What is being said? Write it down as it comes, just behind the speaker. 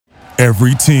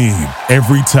Every team,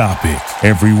 every topic,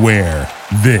 everywhere.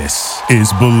 This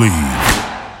is Believe.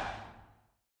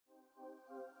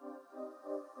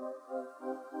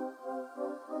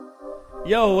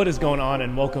 Yo, what is going on?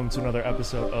 And welcome to another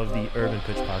episode of the Urban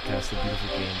Pitch Podcast, the beautiful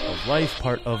game of life,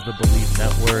 part of the Believe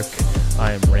Network.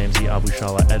 I am Ramsey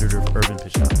Abushala, editor of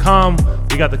UrbanPitch.com.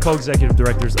 We got the co-executive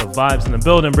directors of Vibes in the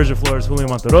building, Bridget Flores, Julio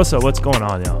Monterosa. What's going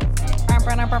on, y'all?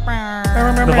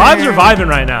 The vibes are vibing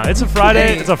right now. It's a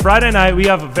Friday. It's a Friday night. We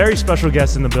have a very special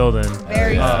guest in the building.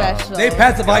 Very special. They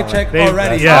passed the vibe check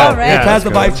already. They passed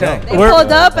the vibe check. They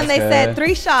pulled up and they said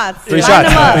 3 shots. Three Line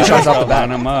them up. shots off the bat.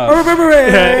 Line them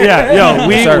up. Yo,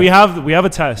 we have a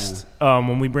test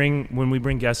when we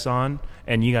bring guests on,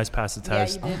 and you guys pass the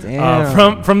test. Yeah,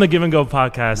 you did. From the Give and Go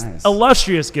podcast, Nice.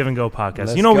 Illustrious Give and Go podcast.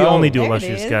 Let's you know we go. only do There it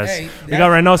illustrious is. guests. Hey, We got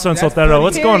Reynoso and that's Soltero. funny.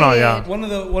 What's going on, y'all?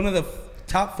 Period. One of the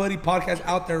top footy podcasts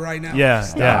out there right now. Yeah.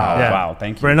 Wow,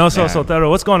 thank you. Reynoso, Man. Soltero,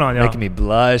 what's going on, y'all? Making me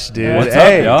blush, dude. What's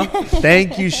hey, up, y'all?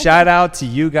 Thank you. Shout out to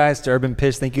you guys, to Urban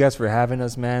Pitch. Thank you guys for having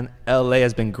us, man. LA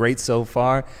has been great so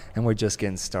far, and we're just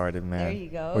getting started, man. There you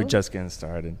go. We're just getting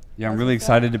started. Yeah, I'm really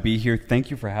excited to be here. Thank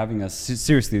you for having us.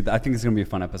 Seriously, I think it's going to be a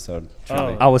fun episode.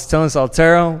 Truly. I was telling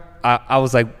Soltero, I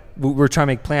was like, we're trying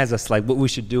to make plans. That's like what we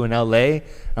should do in LA. And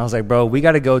I was like, bro, we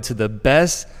got to go to the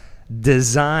best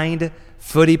designed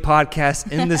footy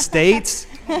podcast in the States,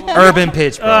 Urban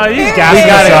Pitch, bro. He's gassing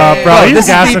us up, bro. This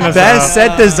is gassing the us best up.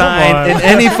 set design Come on. in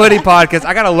any footy podcast.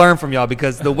 I got to learn from y'all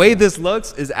because the way this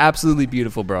looks is absolutely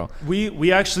beautiful, bro.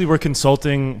 We actually were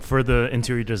consulting for the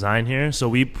interior design here, so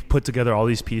we put together all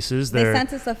these pieces. They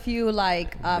sent us a few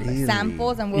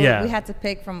samples, and we had to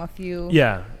pick from a few.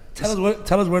 Yeah.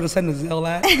 Tell us where to send the Zelle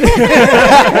at.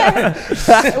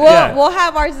 We'll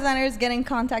have our designers get in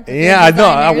contact with Yeah, I know.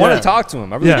 I designers. want to talk to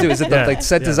him. I really do. Is it the like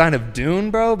set design of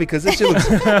Dune, bro? Because this shit looks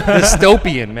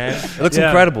dystopian, man. It looks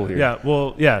incredible here. Yeah,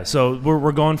 well, yeah. So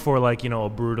we're going for a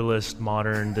brutalist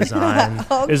modern design.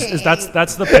 Okay.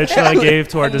 That's the pitch that I gave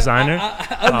to our designer.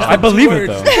 I believe it,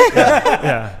 though.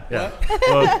 Yeah.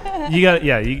 Well, you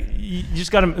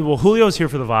just got to. Well, Julio's here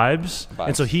for the vibes,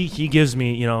 and so he gives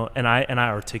me, and I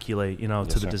articulate,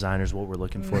 to the designers what we're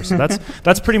looking for. So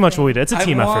that's pretty much what we did. It's a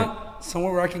team effort.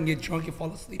 Somewhere where I can get drunk and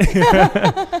fall asleep.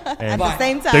 At the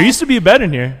same time. There used to be a bed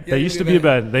in here. Yeah, There used to be a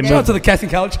bed. They Shout out moved to the casting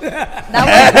couch. That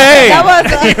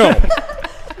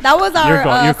was You're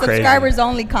our crazy. subscribers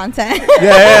only content.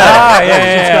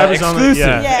 Subscribers on the-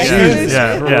 Exclusive.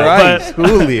 Yeah. Right,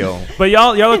 Julio. But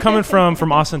y'all are coming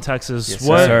from Austin, Texas. Yes,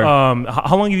 What? sir.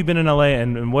 How long have you been in LA,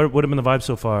 and what have been the vibes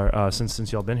so far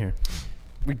since y'all been here?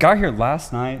 We got here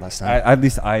last night. At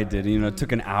least I did. It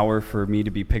took an hour for me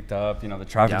to be picked up. The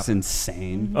traffic's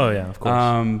insane. Oh yeah, of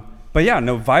course. But yeah,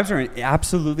 no, vibes are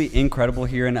absolutely incredible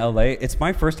here in LA. It's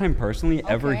my first time personally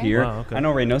ever here. Wow, okay. I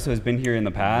know Reynoso has been here in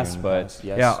the past, but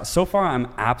yes. yeah, so far I'm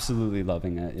absolutely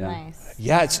loving it. Yeah. Nice.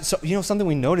 Yeah, it's so something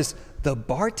we noticed. The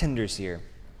bartenders here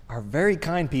are very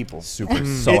kind people. Super,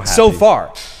 So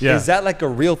far. Yeah. Is that like a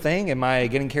real thing? Am I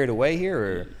getting carried away here?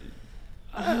 Or?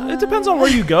 It depends on where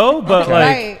you go, but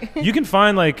Right. you can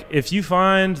find if you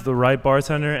find the right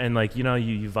bartender and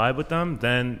you vibe with them,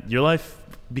 then your life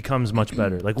becomes much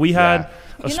better. We had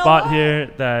a You know spot what? here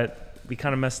that we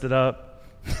kind of messed it up.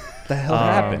 The hell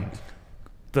happened?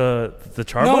 The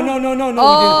char No. bar?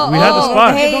 Oh, We had the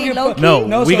spot. Hey, low key.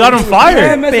 No, we so got him you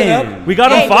fired. messed it up. We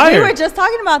got Hey, him fired. we were just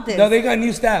talking about this. No, they got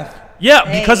new staff.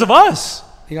 Yeah, because of us.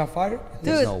 He got fired?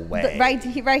 Dude, no way.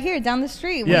 right here down the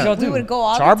street. Yeah. We would go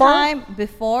all Char the bar? time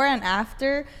before and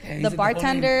after. he's The in the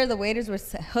bartender, the waiters would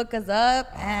hook us up,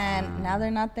 and now they're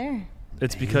not there.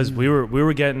 It's because we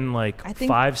were getting I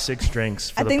think- 5-6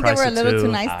 drinks for I the think they price were a of little 2.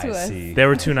 too nice to us. They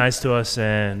were too nice to us,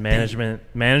 and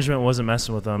management wasn't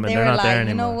messing with them, and They they're were not there like, you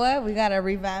anymore. know what? We gotta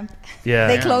revamp. Yeah.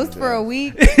 They closed for a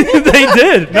week. They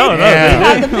did. No, We they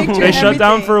have did. the picture They and shut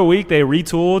down everything. for a week. They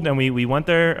retooled, and we went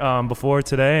there before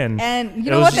today, and And you it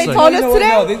know was what just they like- told You us know what? today?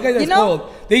 No, these guys are You know?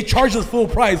 spoiled. They charged us full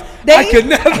price. They, I could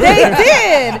never. They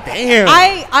did. Damn.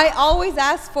 I always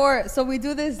ask for. So we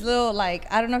do this little I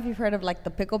don't know if you've heard of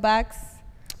the picklebacks.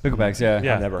 Picklebacks, yeah.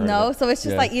 Yeah. I've never heard No, of so it's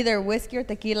just Yeah. either whiskey or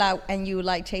tequila, and you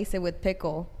chase it with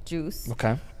pickle juice. it.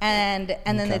 Okay. And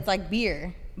then it's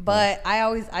beer. But I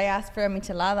asked for a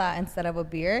michelada instead of a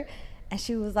beer, and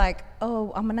she was like,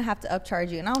 "Oh, I'm gonna have to upcharge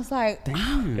you." And I was like,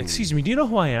 excuse me, do you know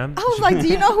who I am? "I was like, do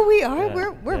you know who we are? Yeah,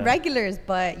 We're yeah. regulars,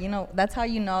 but that's how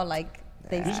you know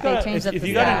they You just they gotta- changed up if the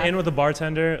you got staff. an in with a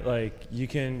bartender, you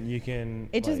can.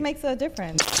 It just makes a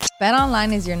difference.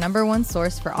 BetOnline is your #1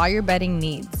 source for all your betting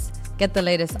needs. Get the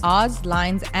latest odds,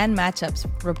 lines, and matchups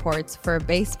reports for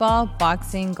baseball,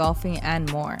 boxing, golfing,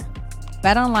 and more.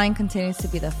 BetOnline continues to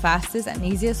be the fastest and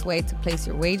easiest way to place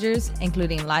your wagers,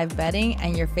 including live betting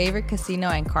and your favorite casino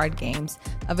and card games,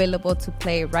 available to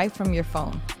play right from your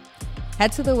phone.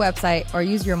 Head to the website or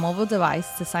use your mobile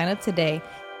device to sign up today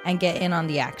and get in on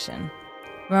the action.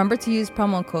 Remember to use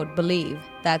promo code BELIEVE,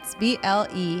 that's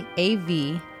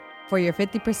BLEAV, for your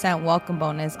 50% welcome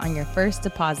bonus on your first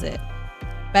deposit.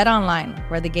 BetOnline,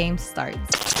 where the game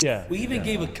starts. Yeah. We even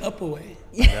gave a cup away.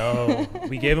 No,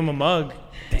 we gave him a mug.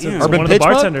 It's Damn. one Urban of the Pitch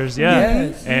mug? bartenders, yeah.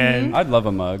 Yes. And I'd love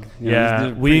a mug. You know, yeah,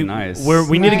 they're pretty nice.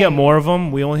 we need to get Right. more of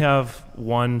them. We only have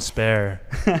one spare.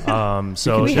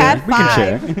 So We yeah, had we can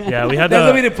share. 5. yeah, we had That's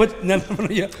the way to. to put. No,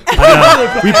 yeah.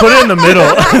 We put it in the middle.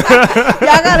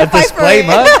 Y'all gotta fight for Display it.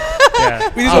 mug? Yeah.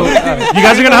 We didn't know how to give it. You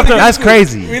guys are gonna have to. That's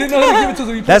crazy. We didn't know how to give it to us.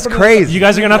 So we That's put it crazy. You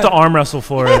guys are gonna have to arm wrestle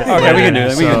for it. Okay, we can do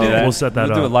that. We can So do that. We'll set that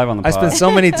We'll up. do it live on the I pod. spent so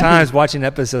many times watching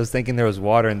episodes thinking there was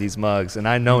water in these mugs, and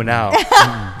I know now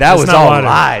that was not all water.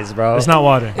 lies, bro. It's not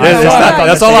water. It's not-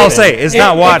 that's all I'll say. It's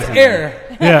not water. It's air.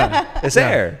 Yeah. It's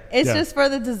air. It's Yeah. just for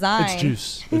the design. It's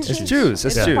juice. It's juice.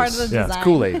 It's It's juice. part of the Yeah. design. It's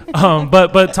Kool-Aid.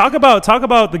 But talk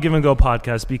about the Give and Go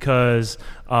podcast, because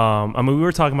I mean, we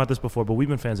were talking about this before, but we've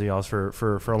been fans of y'all's for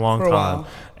a long For a time, while.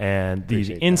 and the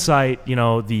Appreciate that. insight, you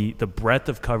know, the breadth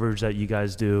of coverage that you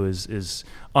guys do is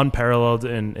unparalleled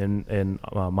in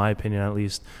my opinion, at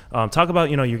least. Talk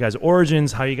about, you know, your guys'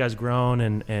 origins, how you guys grown,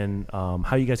 and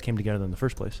how you guys came together in the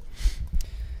first place.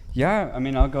 Yeah, I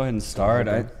mean, I'll go ahead and start.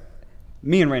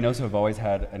 Me and Reynoso have always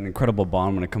had an incredible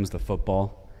bond when it comes to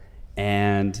football.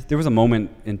 And there was a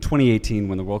moment in 2018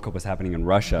 when the World Cup was happening in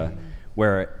Russia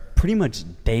where pretty much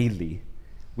daily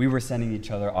we were sending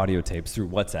each other audio tapes through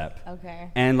WhatsApp. Okay.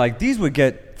 And like these would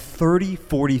get 30,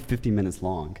 40, 50 minutes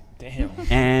long. Damn.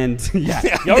 And yeah.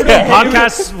 Y'all were doing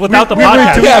podcasts without the We were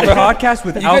podcast. doing a podcast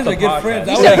You without guys the are good podcast. friends.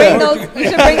 You should bring those. You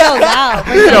should bring those out.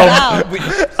 Bring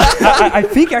those out. I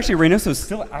think actually Reynoso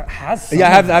still has some. Yeah, I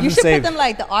have them You should saved. put them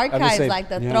like the archives, saved. like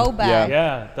the Yeah. throwback,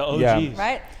 Yeah, the OGs. Yeah.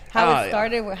 right? How Ah, it yeah.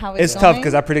 started, how it's It's going. tough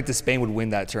because I predicted Spain would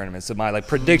win that tournament. So my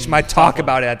prediction, my talk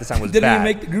about it at the time was Didn't even bad.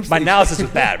 make the group My stage. analysis was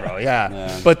bad, bro. Yeah.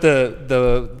 Yeah. But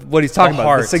the what he's talking The about,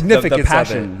 heart, the significance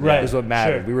passion. of it, Right. is what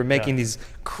mattered. Sure. We were making Yeah. these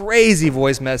crazy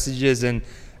voice messages, and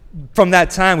from that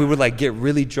time we would like get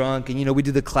really drunk, and you know we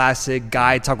do the classic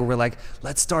guy talk where we're like,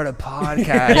 let's start a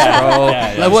podcast,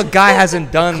 bro. Like what guy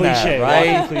hasn't done Cliche, that,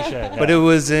 right? walking cliche. But yeah. it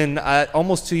was in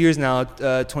almost 2 years now,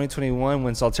 2021,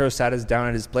 when Saltero sat us down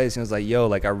at his place and was like, yo,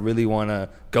 like I really want to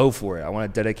go for it. I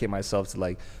want to dedicate myself to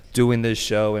like doing this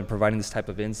show and providing this type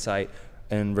of insight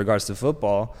in regards to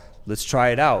football. Let's try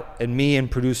it out. And me and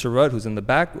producer Rudd, who's in the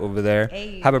back over there,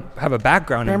 Hey. have a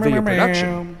background in video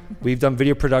production. We've done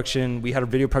video production. We had a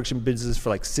video production business for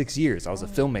like 6 years. I was a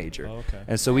film major. Oh, okay.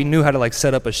 And so we knew how to like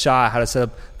set up a shot, how to set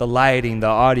up the lighting, the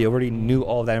audio. We already knew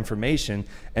all that information.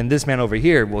 And this man over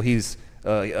here, well, he's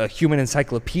a human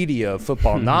encyclopedia of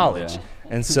football knowledge. Yeah.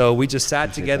 And so we just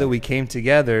sat together, we came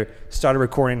together, started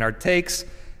recording our takes,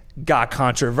 got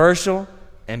controversial,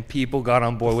 and people got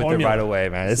on board with it formula. right away,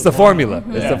 man. It's the formula.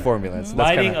 It's Yeah. the formula. It's, that's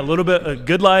Lighting, kinda- a little bit of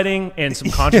good lighting, and some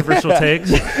controversial takes.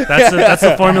 That's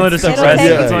the formula to It'll success. take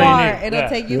you That's all you far. need. It'll Yeah.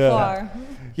 take you far.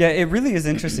 Yeah, it really is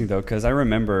interesting though, because I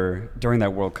remember during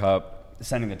that World Cup,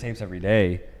 sending the tapes every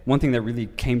day. One thing that really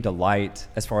came to light,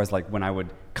 as far as like when I would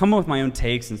come up with my own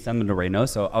takes and send them to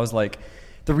Reynoso, I was like,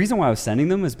 the reason why I was sending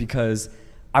them is because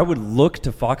I would look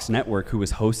to Fox Network, who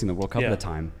was hosting the World Cup Yeah. at the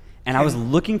time, and I was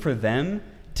looking for them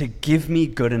to give me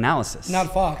good analysis.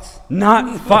 Not Fox.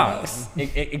 Not Fox.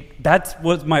 That's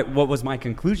what was my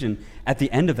conclusion at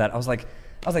the end of that. I was like,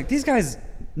 these guys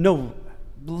know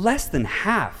less than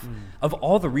half of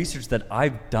all the research that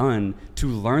I've done to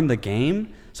learn the game.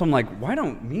 So I'm like, why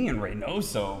don't me and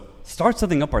Reynoso start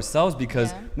something up ourselves,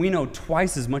 because we know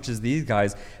twice as much as these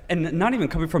guys, and not even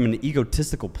coming from an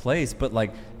egotistical place, but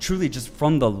like truly just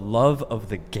from the love of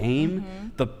the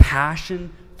game, the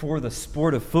passion for the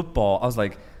sport of football. I was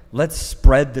like, let's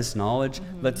spread this knowledge,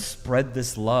 let's spread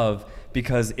this love,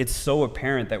 because it's so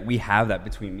apparent that we have that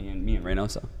between me and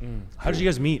Reynoso. How did you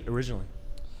guys meet originally?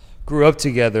 grew up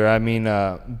together. I mean,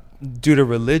 due to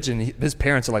religion, his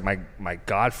parents are like my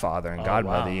godfather and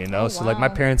godmother, wow. you know? Oh, So like my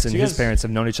wow. parents and So you his guys- parents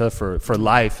have known each other for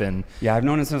life. And Yeah, I've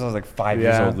known him since I was like 5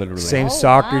 years old, literally. same Oh,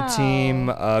 soccer wow.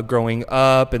 team growing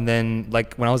up. And then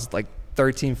like when I was like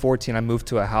 13, 14, I moved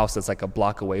to a house that's like a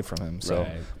block away from him. So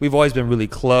Right. we've always been really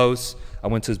close. I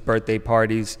went to his birthday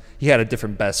parties. He had a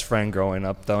different best friend growing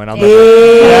up, though, and I'll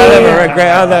never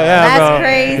regret. That's bro.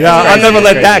 crazy. Yeah, I'll never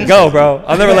let Crazy. that go, bro.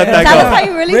 I'll never let that Tell us go. how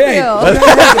you really Ray, feel.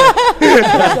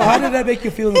 So how did that make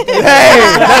you feel? Hey,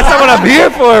 that's not what I'm here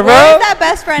for, bro. Where's that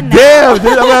best friend now? Damn, dude,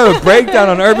 I'm gonna have a breakdown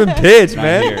on Urban Pitch,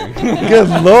 man. Good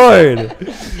lord.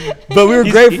 But we were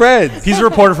great friends. He's a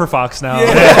reporter for Fox now. We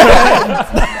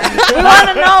want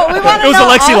to know. We want to It was know.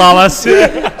 Alexi all- Lalas.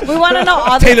 We want to know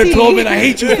all the Taylor tea. Tobin, I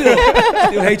hate you.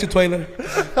 Still hate you, Taylor.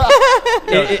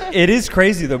 It is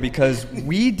crazy though, because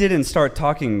we didn't start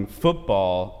talking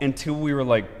football until we were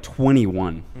like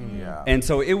 21. Yeah. And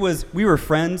so we were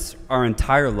friends our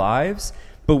entire lives,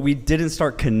 but we didn't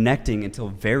start connecting until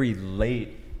very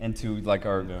late into like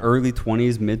our early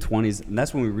 20s, mid 20s, and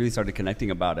that's when we really started connecting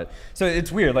about it. So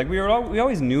it's weird. Like we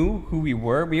always knew who we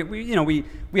were.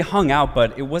 We hung out,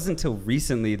 but it wasn't until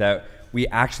recently that we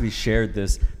actually shared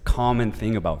this common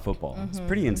thing about football. It's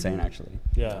pretty insane, actually.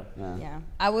 Yeah. Yeah,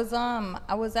 I was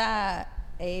at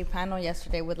a panel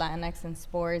yesterday with Latinx in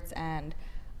sports, and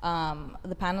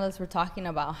the panelists were talking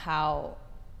about how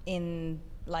in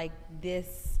like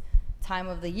this time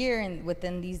of the year and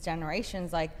within these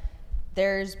generations, like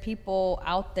there's people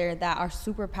out there that are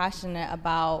super passionate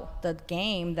about the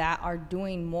game that are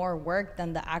doing more work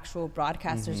than the actual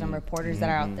broadcasters and reporters that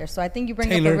are out there. So I think you bring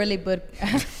up Taylor. a really good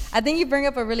I think you bring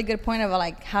up a really good point about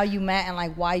like how you met and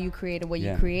like why you created what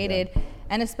you created,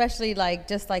 and especially like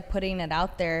just like putting it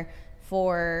out there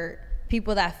for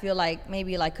people that feel like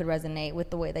maybe like could resonate with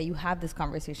the way that you have this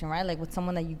conversation, right? Like with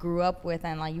someone that you grew up with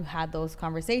and like you had those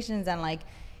conversations, and like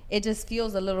it just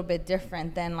feels a little bit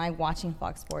different than like watching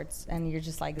Fox Sports and you're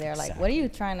just like there like, what are you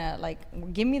trying to like,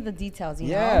 give me the details, you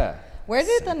know? Where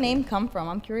did the name come from?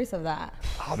 I'm curious of that.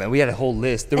 Oh man, we had a whole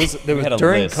list. There was had a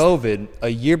during list. COVID, a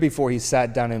year before he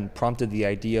sat down and prompted the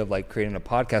idea of like creating a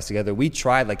podcast together. We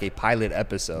tried like a pilot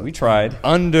episode. We tried.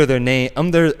 under the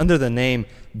name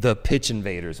The Pitch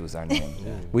Invaders was our name.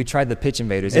 We tried The Pitch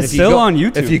Invaders. It's if you still go- on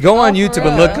YouTube. If you go on Oh, for YouTube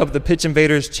and look real? up The Pitch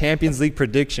Invaders Champions League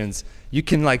predictions, you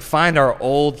can like find our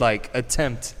old like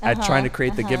attempt at trying to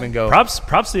create the give and go.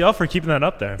 Props to y'all for keeping that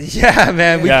up there. Yeah,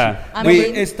 man. I No,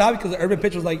 mean, but it stopped because the Urban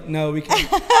Pitch was like, no, we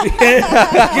can't.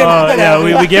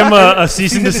 We gave him a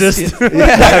cease and desist.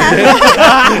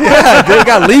 Yeah, they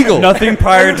got legal. Nothing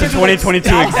prior to 2022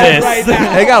 exists. Right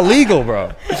now. They got legal,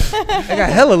 bro. They got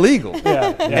hella legal.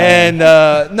 And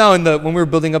no, when we were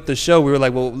building up the show, we were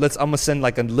like, well, I'm gonna send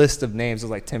like a list of names. It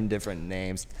was like 10 different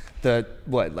names.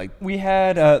 We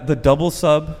had the double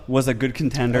sub was a good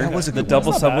contender. That was a the good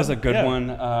double one. sub Not was a bad. good Yeah.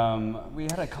 one. We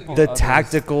had a couple. the others.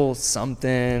 tactical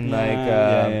something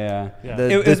Yeah. the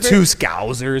It was two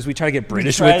Scousers. We tried to get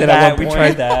British tried with it that, at one we point.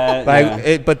 tried that, Like,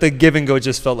 yeah. but the give and go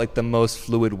just felt like the most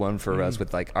fluid one for us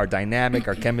with like our dynamic,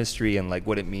 our chemistry, and like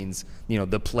what it means.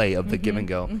 The play of the give and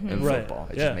go in Right. football.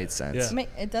 It Yeah. just made sense. Yeah.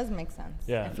 it does make sense.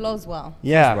 Yeah. It flows well.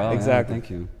 Yeah, Well, yeah, exactly. thank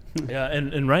you. Yeah,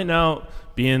 and right now,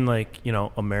 being like,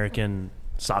 American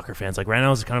soccer fans, like right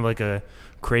now is kind of like a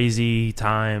crazy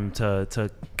time to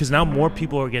because now more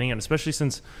people are getting in, especially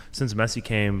since Messi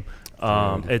came.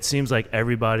 It seems like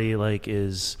everybody like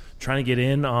is trying to get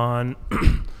in on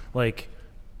like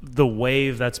the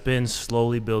wave that's been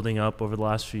slowly building up over the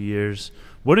last few years.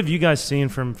 What have you guys seen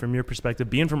from your perspective,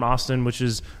 being from Austin, which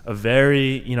is a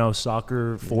very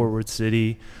soccer forward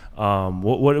city?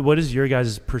 What has your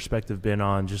guys' perspective been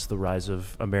on just the rise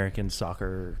of American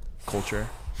soccer culture?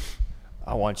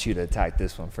 I want you to attack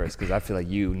this one first because I feel like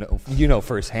you know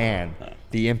firsthand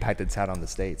the impact it's had on the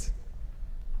States.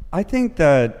 I think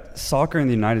that soccer in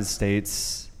the United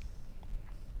States.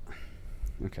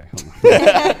 Okay,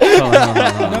 hold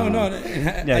on.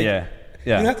 No. Yeah.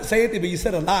 You don't have to say anything, but you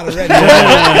said a lot already.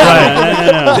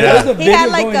 No. There's a He video had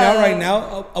like going out a- right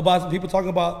now about some people talking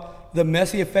about the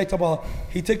Messi effect. About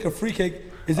he took a free kick.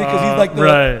 Is it because he's like the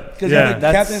Right. Because Yeah. he's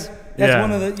the captain. That's yeah.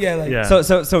 one of the Yeah.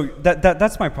 So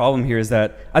that's my problem here is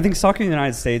that I think soccer in the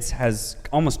United States has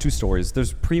almost two stories.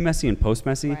 There's pre-Messi and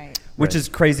post-Messi, Right. which is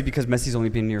crazy because Messi's only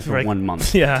been here for Right. 1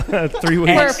 month. Yeah, 3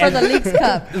 weeks. For the Leagues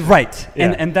Cup. Right.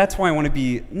 Yeah. And that's why I want to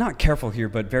be not careful here,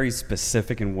 but very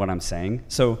specific in what I'm saying.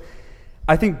 So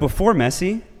I think before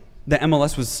Messi, the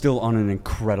MLS was still on an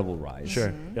incredible rise.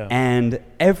 Sure. Yeah. And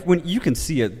when you can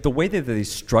see it, the way that they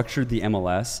structured the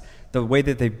MLS, the way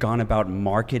that they've gone about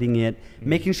marketing it,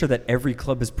 making sure that every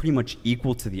club is pretty much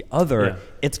equal to the other, Yeah.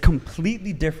 it's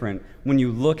completely different when you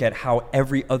look at how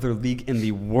every other league in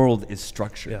the world is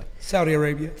structured. Yeah. Saudi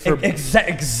Arabia.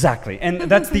 Exactly. And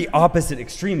that's the opposite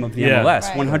extreme of the Yeah. MLS,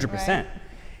 Right, 100%.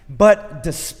 But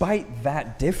despite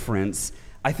that difference,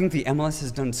 I think the MLS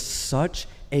has done such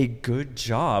a good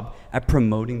job at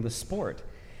promoting the sport.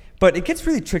 But it gets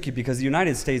really tricky because the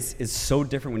United States is so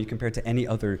different when you compare it to any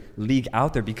other league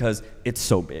out there because it's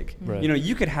so big. Right. You know,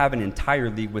 you could have an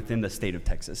entire league within the state of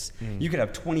Texas. You could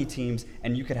have 20 teams,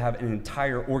 and you could have an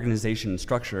entire organization and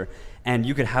structure, and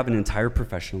you could have an entire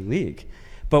professional league.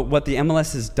 But what the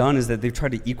MLS has done is that they've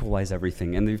tried to equalize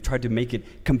everything, and they've tried to make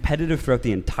it competitive throughout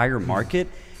the entire market.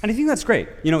 And I think that's great.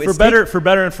 You know, For better and for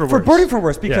worse. For better and for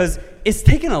worse, because it's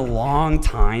taken a long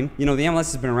time. You know, the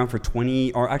MLS has been around for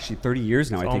 20 or actually 30 years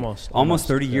now. I think almost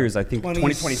 30 years. I think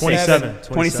 27.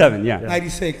 27. Yeah.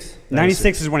 96.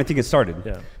 96 is when I think it started.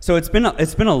 Yeah. So it's been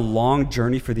a long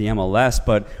journey for the MLS,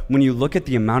 but when you look at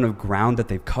the amount of ground that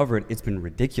they've covered, it's been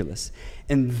ridiculous.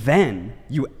 And then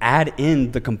you add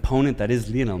in the component that is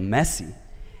Lionel Messi,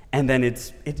 and then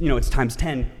it's times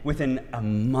 10 within a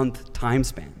month time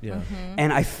span. Yeah.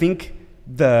 And I think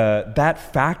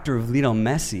that factor of Lionel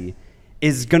Messi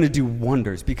is going to do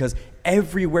wonders because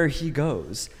everywhere he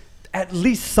goes, at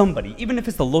least somebody, even if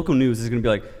it's the local news, is going to be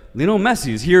like, Lionel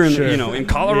Messi is here in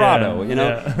Colorado,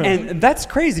 and that's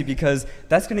crazy because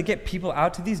that's going to get people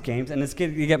out to these games, and it's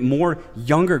going to get more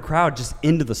younger crowd just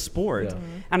into the sport. Yeah.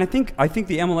 And I think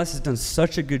the MLS has done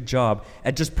such a good job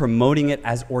at just promoting it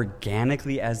as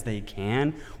organically as they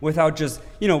can without just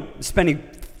spending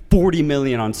 $40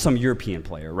 million on some European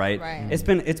player, right? It's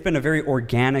been a very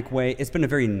organic way. It's been a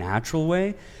very natural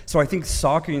way. So I think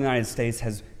soccer in the United States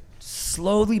has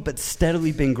slowly but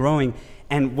steadily been growing.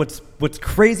 And what's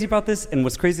crazy about this, and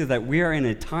what's crazy is that we are in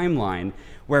a timeline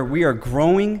where we are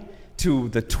growing to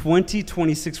the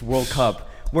 2026 World Cup,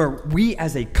 where we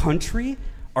as a country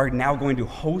are now going to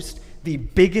host the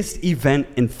biggest event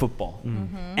in football.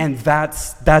 And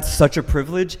that's such a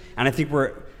privilege. And I think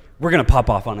we're gonna pop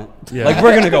off on it. Yeah. Like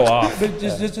we're gonna go off. But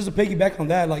just to piggyback on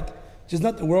that, like just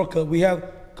not the World Cup. We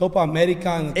have Copa America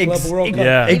and the Club World Cup.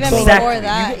 Yeah. Even Exactly. before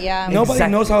that, yeah. Nobody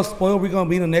knows how spoiled we're going to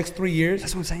be in the next 3 years.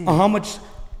 That's what I'm saying. On how much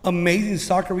amazing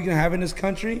soccer we're going to have in this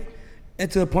country. And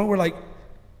to the point where, like,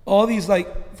 all these,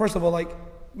 like, first of all, like,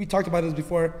 we talked about this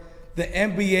before, the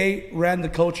NBA ran the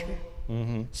culture.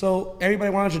 So everybody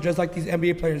wanted to dress like these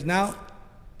NBA players. Now,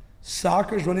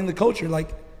 soccer's running the culture. Like,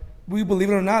 we believe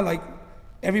it or not, like,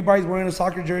 everybody's wearing a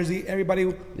soccer jersey. Everybody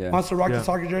wants to rock the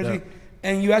soccer jersey.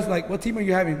 And you ask, like, what team are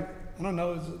you having? I don't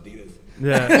know, it's Adidas.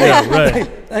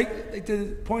 Right. like to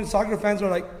the point, soccer fans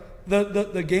are like,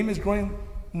 the game is growing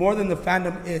more than the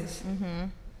fandom is.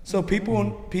 So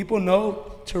people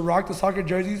know to rock the soccer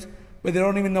jerseys, but they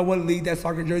don't even know what league that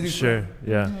soccer jersey's from.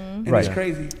 Yeah. And it's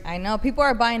crazy. I know. People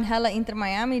are buying hella Inter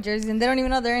Miami jerseys, and they don't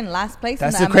even know they're in last place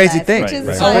That's in the the crazy MLS, thing. which is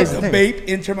Right. like, The Bape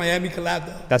Inter Miami collab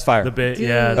though. That's fire. dude,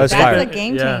 That's that's fire. a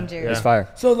game changer. That's fire.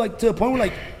 So like to the point where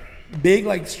like big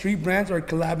like street brands are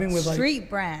collabing with like Street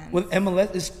brand. with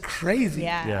MLS is crazy.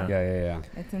 Yeah.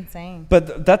 It's insane.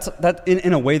 But that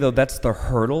in a way though, that's the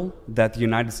hurdle that the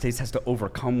United States has to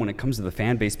overcome when it comes to the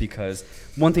fan base, because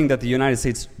one thing that the United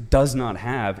States does not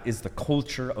have is the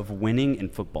culture of winning in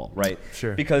football, right?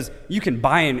 Sure. Because you can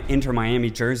buy an Inter Miami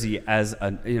jersey as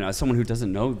as someone who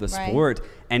doesn't know the sport,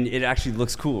 and it actually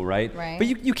looks cool, right? But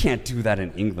you can't do that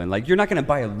in England. Like, you're not going to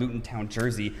buy a Luton Town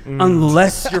jersey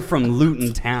unless you're from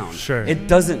Luton Town. Sure. It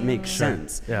doesn't make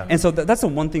sense. Yeah. And so that's the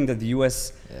one thing that the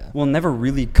U.S. will never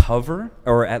really cover,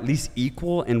 or at least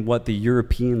equal, in what the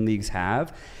European leagues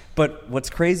have. But what's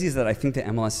crazy is that I think the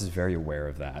MLS is very aware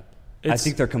of that. I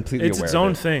think they're completely aware of it. It's its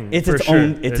own thing. It's for its sure.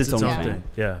 own. It's its own thing.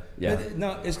 Yeah. But,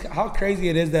 no, it's how crazy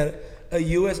it is that a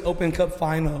U.S. Open Cup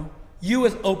final,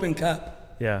 U.S. Open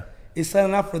Cup, is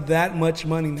selling out for that much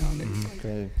money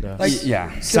nowadays.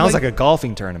 Like, Sounds like a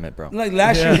golfing tournament, bro. Like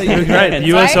last year, Right. The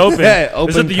U.S. Open.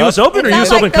 Is it the U.S. Open or Is that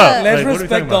U.S. like Open the- Cup? let's Like, what are we respect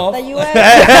talking golf. The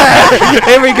U.S.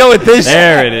 Here we go with this.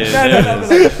 There it is.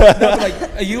 No, but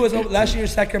like a U.S. Open, last year,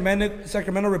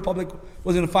 Sacramento Republic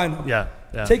was in the final. Yeah.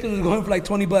 Tickets was going for like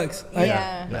 $20. Like,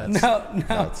 Yeah.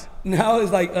 Now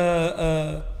it's like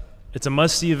It's a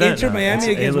must-see event. Inter now. Miami It's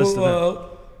an against A-list event.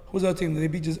 who's the other team? They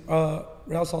beat just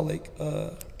Real Salt Lake.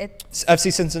 It's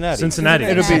FC Cincinnati. Cincinnati.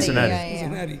 It'll be Cincinnati. Yeah.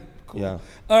 Cincinnati. Cool. Yeah.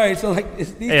 All right, so like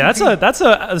it's these Hey, two that's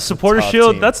teams. a supporter Tough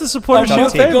shield. team. That's a supporter A shield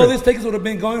month ago, favorite. these tickets would have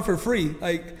been going for free.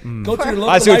 Like, go to your local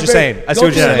I see what you're library. saying. I see go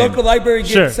what to you're your saying. local library and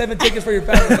get Sure. 7 tickets for your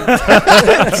family.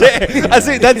 I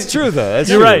see. That's true, though. That's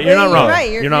You're true. right. You're not wrong.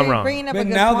 Right. You're not wrong. Bringing up a But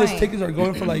good now point. these tickets are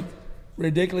going for like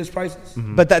ridiculous prices.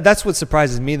 But that's what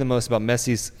surprises me the most about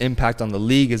Messi's impact on the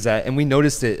league is that, and we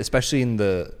noticed it especially in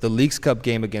the Leagues Cup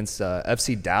game against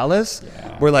FC Dallas,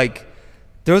 where like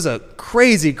there was a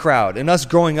crazy crowd. And us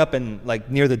growing up in like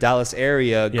near the Dallas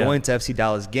area, Yeah. going to FC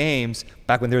Dallas games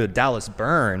back when they were the Dallas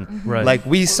Burn, Right. like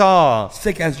we saw.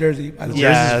 Sick ass jersey. By the way.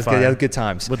 Yeah, Jersey's it was good, fire. yeah, good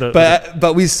times. With the-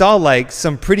 but we saw like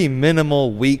some pretty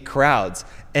minimal weak crowds,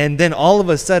 and then all of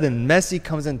a sudden Messi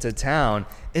comes into town,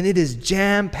 and it is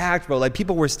jam packed, bro. Like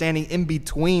people were standing in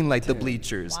between like the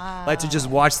bleachers, like to just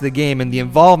watch the game, and the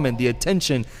involvement, the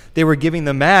attention they were giving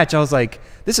the match. I was like,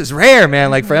 this is rare, man.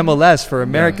 Like for MLS, for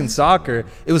American soccer,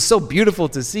 it was so beautiful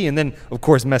to see. And then of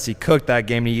course Messi cooked that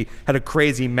game. He had a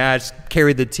crazy match,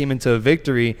 carried the team into a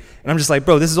victory. And I'm just like,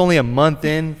 bro, this is only a month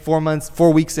in,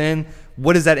 4 weeks in.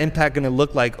 What is that impact going to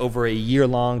look like over a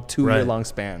year-long, 2-year-long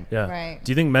span? Yeah. Right.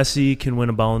 Do you think Messi can win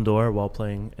a Ballon d'Or while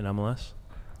playing in MLS?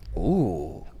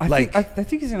 Ooh, I think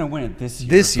he's gonna win it this year.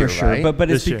 This year, for sure. right?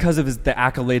 But it's This year. because of the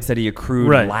accolades that he accrued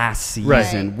Right. last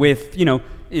season Right. with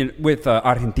with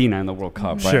Argentina in the World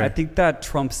Cup. Right? Sure. I think that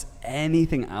trumps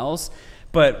anything else.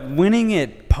 But winning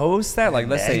it post that, like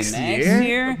let's Next say next year?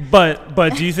 year, But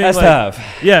do you think That's like, tough.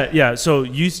 Yeah. So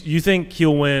you think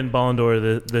he'll win Ballon d'Or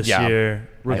this Yeah. year,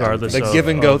 regardless the of give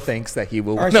and go of- thinks that he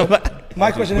will. All right, No, so but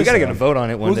my question we is, got to get a vote on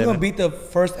it one Who's day. going to beat the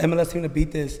first MLS team to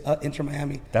beat this Inter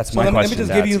Miami? That's So my let question. me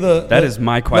just give you That is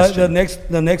my question.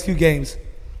 The next few games.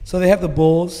 So they have the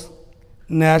Bulls,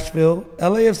 Nashville,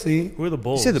 LAFC, Who are the You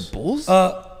Bulls? say the Bulls?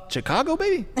 Chicago,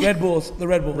 baby. Red Bulls, the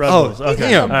Red Bulls. Red Oh, Bulls.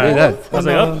 Okay. yeah. All right. That- I was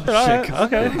like, oh, all right.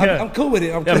 Okay. Yeah. I'm cool with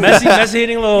it. I'm Yeah, cool Messi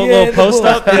hitting a little the post Bulls.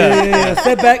 up. Yeah.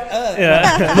 Step back.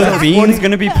 Levine's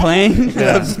gonna be playing.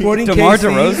 Sporting DeMar KC.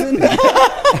 DeRozan.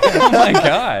 Oh my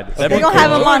God, They're going to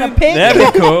have him on a pick.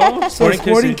 That'd be cool. So Sporting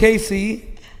Sporting KC,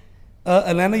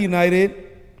 Atlanta United,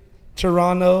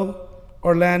 Toronto,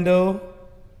 Orlando,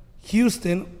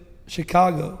 Houston,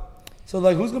 Chicago. So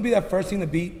like, who's gonna be that first team to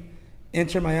beat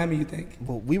Inter Miami? You think?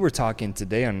 Well, we were talking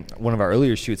today on one of our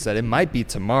earlier shoots that it might be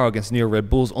tomorrow against New York Red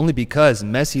Bulls only because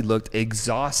Messi looked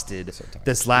exhausted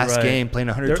this last Right. game, playing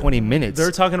 120 minutes.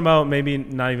 They're talking about maybe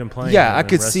not even playing. Yeah, him I and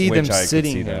could resting. see them Which I could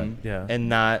sitting see him that. Yeah. and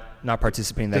not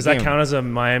participating in that Does game. that count as a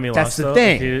Miami That's loss the though?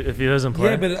 thing. If he doesn't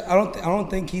play, Yeah, but I don't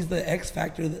think he's the X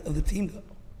factor of the team though.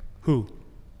 who?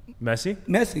 Messi?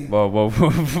 Messi. Whoa.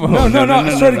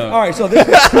 No. Sorry. All right, so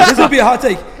this will be a hot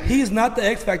take. He's not the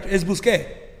X factor. It's Busquets.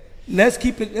 Let's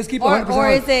keep it. Let's keep it 100%. Or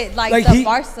is it like the he-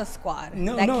 Barca squad?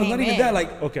 No, that came not even in? that.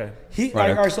 Like Okay. he. Right,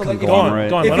 All right, so like if you, conglomerate.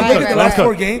 Go on. if you Let look him at cook. the last Let him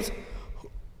 4 cook. games,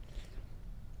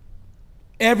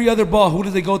 every other ball, who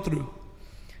does they go through?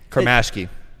 Kermashki.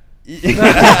 But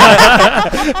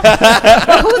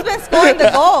who's been scoring the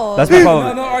goals? That's my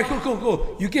problem. No. All right,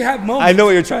 cool. You can have moments. I know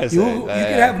what you're trying to say. You can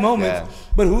have moments,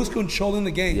 but who's controlling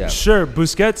the game? Yeah. Sure,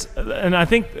 Busquets, and I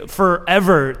think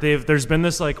forever there's been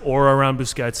this like aura around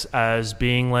Busquets as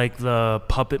being like the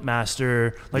puppet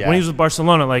master. Like when Yeah. he was with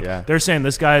Barcelona, like Yeah. they're saying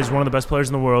this guy is one of the best players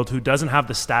in the world who doesn't have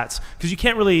the stats because you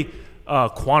can't really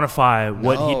quantify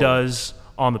what he No. does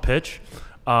on the pitch.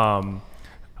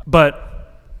 But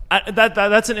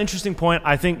that's an interesting point.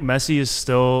 I think Messi is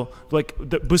still like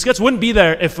Busquets wouldn't be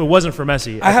there if it wasn't for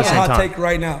Messi. I at have the a same hot time. take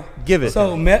right now. Give it.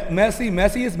 So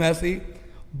Messi is Messi,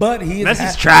 but he is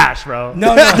Messi's trash, bro.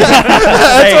 No.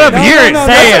 That's what I'm hearing. No,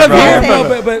 Say that's it, what I'm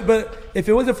bro. hearing, bro. But if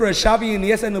it wasn't for a Xavi,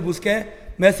 Iniesta, and a Busquets,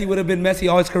 Messi would have been Messi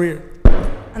all his career.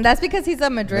 And that's because he's a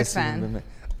Madrid fan.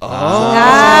 So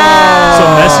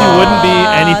Messi wouldn't be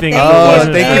anything if it thank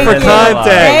wasn't. thank you for for Messi.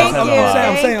 context. Thank I'm you.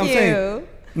 saying. Thank you.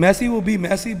 Messi will be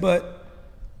Messi, but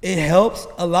it helps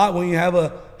a lot when you have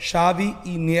a Xavi,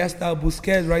 Iniesta,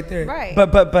 Busquets right there. Right.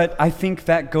 But I think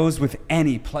that goes with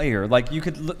any player. Like you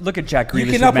could look at Jack Grealish You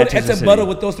with cannot put Manchester Etse City. Butter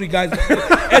with those 3 guys.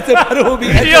 Etse Butter will be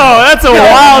Yo, that's a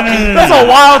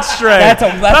wild stray.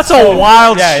 That's a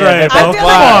wild yeah, stray, yeah, bro. I feel Come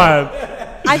on.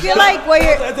 I feel like what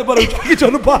you're Etse Butter will get you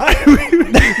on the pod.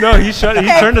 No, he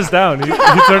turned us down. He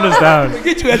turned us down.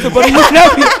 Forget you, Etse Butter. You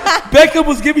Xavi. Beckham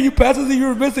was giving you passes that you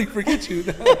were missing. Forget you.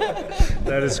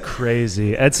 That is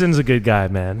crazy. Edson's a good guy,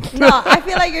 man. no, I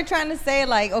feel like you're trying to say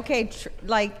like, okay,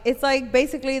 like it's like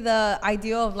basically the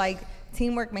idea of like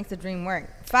teamwork makes the dream work.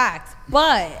 Facts.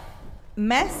 But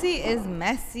Messi is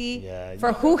Messi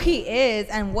for who he is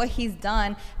and what he's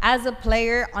done as a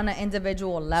player on an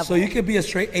individual level. So you could be a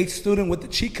straight A student with the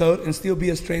cheat code and still be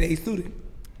a straight A student.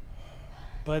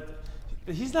 But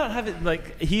he's not having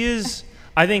like he is.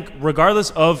 I think regardless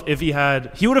of if he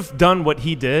would have done what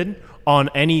he did on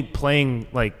any playing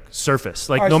like surface.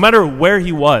 Like no matter where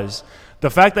he was. The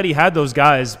fact that he had those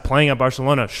guys playing at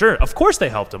Barcelona, sure, of course they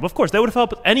helped him. Of course, they would have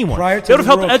helped anyone. Prior to They would have the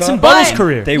helped World Edson Cup. Buttle's But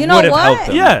career. They You know would have what? helped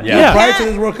them. Yeah. Prior to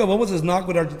this World Cup, what was his knock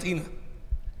with Argentina?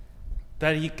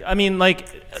 That he, I mean, like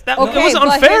that Okay, it was but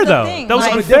unfair here's the though. thing, That was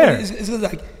like- unfair. It's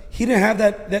like he didn't have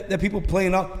that people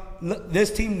playing up. This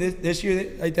team this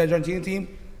year, like the Argentine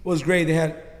team, was great. They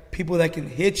had people that can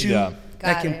hit you, Yeah.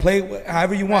 that Got can it. play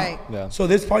however you want. Right. Yeah. So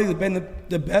this probably been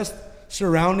the best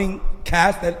surrounding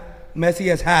cast that Messi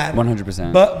has had.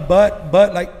 100%.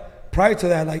 But like prior to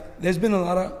that, like there's been a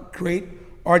lot of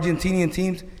great Argentinian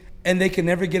teams, and they can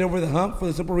never get over the hump for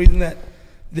the simple reason that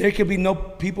there could be no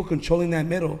people controlling that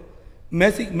middle.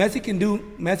 Messi can do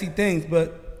Messi things,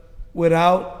 but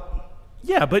without.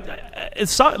 Yeah, but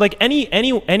it's like any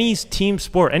team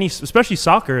sport, especially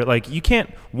soccer. Like you can't.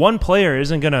 One player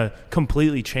isn't gonna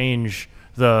completely change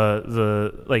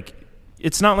the like.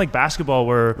 It's not like basketball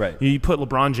where Right. you put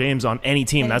LeBron James on any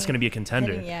team that's gonna be a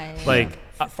contender. Yeah. Like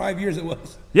For 5 years it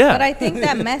was. yeah, But I think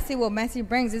that what Messi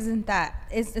brings isn't that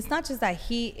it's not just that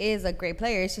he is a great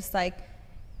player. It's just like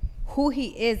who he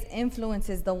is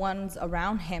influences the ones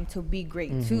around him to be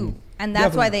great too. And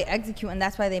that's why they execute, and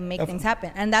that's why they make things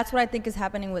happen. And that's what I think is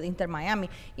happening with Inter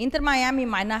Miami. Inter Miami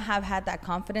might not have had that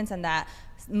confidence and that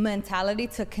mentality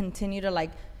to continue to like.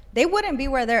 They wouldn't be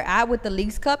where they're at with the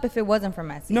Leagues Cup if it wasn't for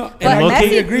Messi. No, but and I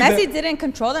completely agree Messi that- didn't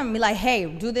control them and be like, hey,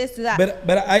 do this, do that.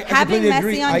 But I having completely Messi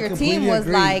agree. on I your completely team was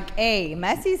agree. like, hey,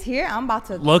 Messi's here, I'm about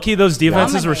to low-key, those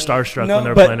defenses were dominate. starstruck No, when they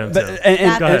were But, playing him but too.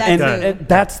 and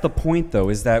that's the point, though,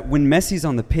 is that when Messi's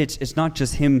on the pitch, it's not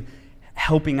just him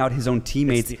helping out his own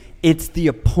teammates. It's the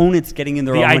opponents getting in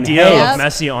their The own idea head. of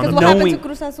Messi on the Because what happened to knowing-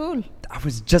 Cruz Azul? I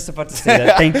was just about to say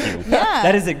that. Thank you. Yeah.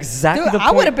 That is exactly Dude, the I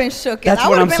point. would have been shook. That's I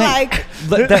what would I'm have been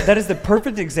saying. like, that is the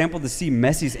perfect example to see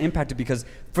Messi's impacted because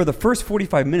for the first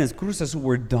 45 minutes, Cruz Azul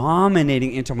were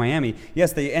dominating Inter Miami.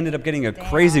 Yes, they ended up getting a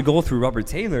crazy goal through Robert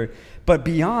Taylor, but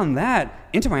beyond that,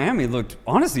 Inter Miami looked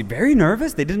honestly very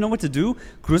nervous. They didn't know what to do.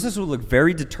 Cruz Azul looked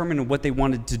very determined in what they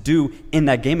wanted to do in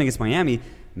that game against Miami.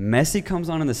 Messi comes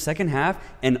on in the second half,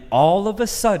 and all of a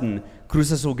sudden,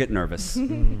 Cruz Azul get nervous.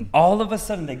 All of a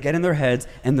sudden, they get in their heads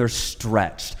and they're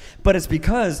stretched. But it's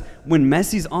because when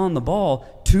Messi's on the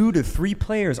ball, 2 to 3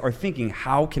 players are thinking,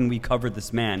 how can we cover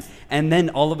this man? And then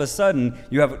all of a sudden,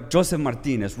 you have Josef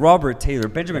Martinez, Robert Taylor,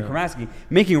 Benjamin Karaski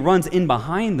making runs in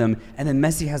behind them, and then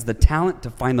Messi has the talent to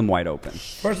find them wide open.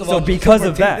 First of So all, because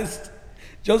of that,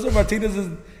 Joseph Martinez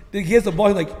he has the ball.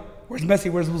 He's like, "Where's Messi?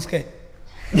 Where's Busquets?"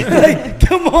 Like,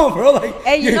 come on, bro. Like,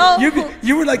 Hey,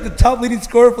 you were like the top leading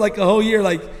scorer for like a whole year.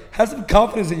 Like, have some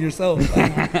confidence in yourself.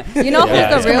 Like, you know Yeah,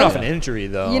 who's he's the coming real off an injury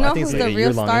though. You know I think who's it's like the a real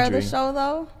year-long star of the injury. show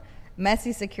though?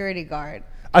 Messi security guard.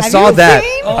 I Have saw you that.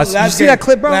 seen? Oh, Did you last see game. that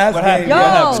clip, bro? Last What game. happened? Yo,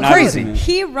 What happened? Crazy.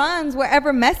 He runs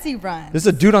wherever Messi runs. There's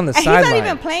a dude on the And he's sideline. not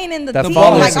even playing in the that team,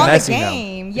 follows like on the Messi now.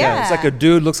 game. Yeah. It's like a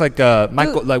dude looks like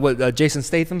Michael, Dude. like what Jason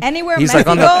Statham. Anywhere he's Messi like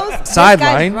on goes, the this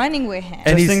sideline, guy's running with him.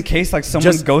 and just he's in case like someone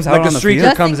just goes out like on a the streaker field.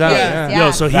 Just in comes out. case, Yeah. yeah.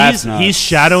 Yo, so That's he's nuts.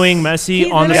 shadowing Messi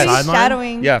He's on the literally sideline.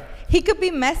 shadowing. Yeah. He could be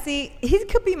Messi. He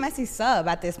could be Messi's sub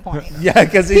at this point. Yeah,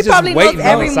 because He he's just probably knows waiting on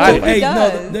every the move. sideline. Hey, no,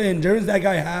 does. the endurance that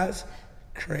guy has,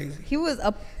 crazy. He was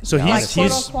up. So like, he's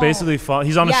quote-unquote. basically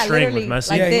he's on a Yeah, string with literally, Messi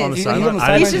like this. on the He's sideline. on the I-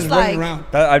 sideline He's just running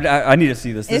like- around. I need to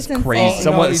see this. This It's is crazy. insane.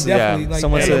 Someone- No, he's yeah, definitely, like,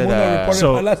 someone hey, said, one that reported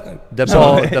so- my last time.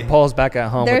 The Paul's back at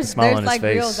home with a There's smile on his like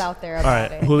face. reels out there All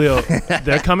about right, it. Julio,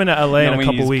 they're coming to LA in a Knowing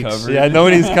couple he's weeks. covered. Yeah,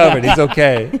 nobody's covered. He's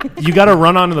okay. You got to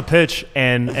run onto the pitch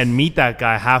and meet that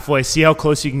guy halfway. See how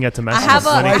close you can get to Messi. I have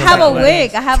when he a comes have a out.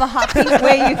 wig. I have a hot pink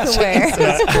wig you can wear.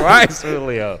 Christ,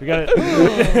 Julio. We got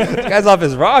This guy's off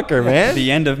his rocker, man.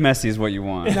 The end of Messi is what you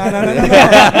want. No,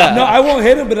 I won't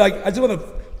hit him, but like I just want to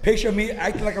picture me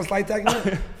acting like I'm slide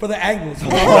tackling for the angles.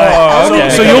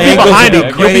 So you'll be behind him.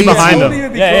 You'll be Crazy. behind Won't him.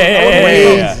 even be Yeah, close. yeah, I yeah, won't yeah, even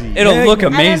yeah, be yeah. close. It'll Yeah, look you-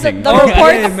 amazing. The Oh,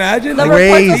 reports, yeah, imagine. the Like,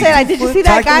 reports Crazy. will say, like, "Did you see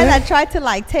that guy Tackling that tried to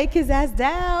like take his ass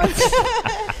down?"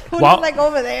 Who's While- like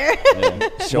over there?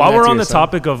 Show While that we're to on the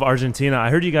yourself. topic of Argentina, I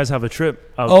heard you guys have a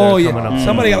trip out Oh there coming yeah, up.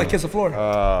 somebody got to kiss the floor.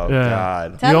 Oh, Yeah.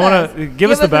 God. You Tell don't us. want to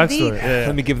give us the us the backstory. deep. Yeah.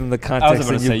 Let me give them the I was context about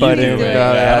and to you say, butt you in. do it.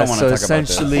 Yeah, Yeah, I don't wanna so talk about this.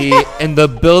 essentially, in the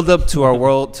build-up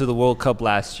to the World Cup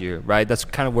last year, right? That's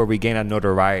kind of where we gained our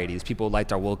notoriety. Is people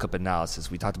liked our World Cup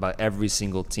analysis. We talked about every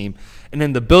single team, and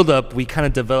in the build-up, we kind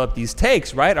of developed these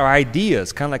takes, right? Our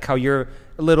ideas, kind of like how you're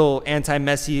a little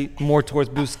anti-Messi, more towards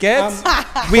Busquets.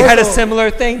 We had a First of all-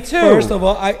 similar thing too. First of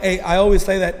all, I always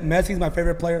say that Messi's my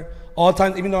favorite player all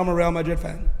time, even though I'm a Real Madrid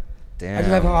fan. Damn. I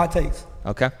just have hot takes.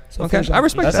 Okay. So Okay. finish I up.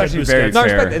 respect That's that. actually very No, I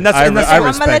fair. respect that. And that's, I and that's, re- I I'm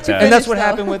gonna let respect you that. and that's finish, what though.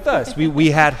 happened with us.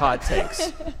 We had hot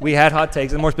takes. We had hot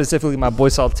takes, and more specifically, my boy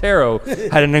Saltero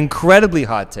had an incredibly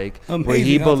hot take where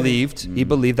he Amazing hot take.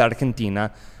 believed that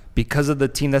Argentina, because of the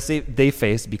team that they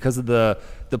faced, because of the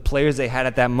players they had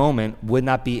at that moment, would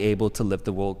not be able to lift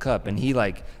the World Cup. And he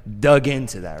like dug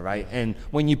into that, right? And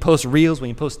when you post reels, when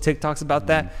you post TikToks about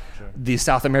that, the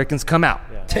South Americans come out.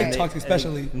 TikTok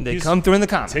especially. And they He's- come through in the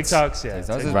comments. TikToks,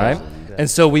 yeah. Right? And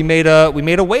so we made a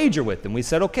wager with them. We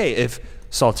said, okay, if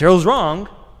Saltero's wrong,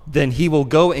 then he will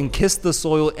go and kiss the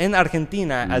soil in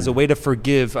Argentina as a way to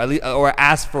forgive or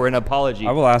ask for an apology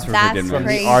I will ask for That's forgiveness. from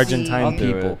crazy. the Argentine I'll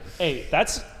do people. it. Hey,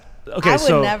 that's okay. I would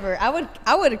So never. I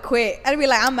would have quit. I'd be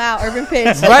like, I'm out. Urban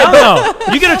Pitch. right,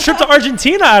 no, you get a trip to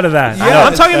Argentina out of that. Yeah.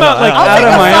 I'm talking about like I'll out take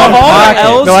of a my solo. own pocket.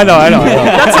 L's? No, I know.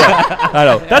 I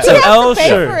know. That's You an have L to pay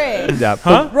shirt. for it. Yeah.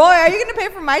 Huh? Roy, are you gonna pay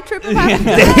for my trip? If I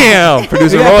Damn,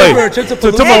 producer We gotta pay for Roy. a trip to To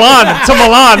Peru. Milan. To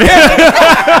Milan.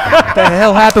 What the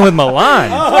hell happened with Milan?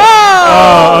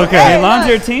 Oh, okay. Hey, Milan's look.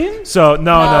 your team? So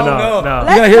no. No. no.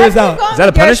 You gotta hear Let's this out. keep going Is that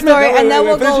a with your punishment? story, No, and then wait,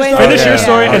 we'll finish go your into story. Finish your Yeah.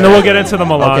 story, and then we'll get into the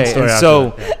Milan Okay, story. and after so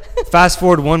that. fast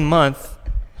forward 1 month,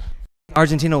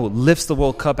 Argentina lifts the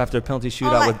World Cup after a penalty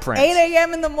shootout Like with France. 8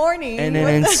 a.m. in the morning. And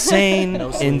an What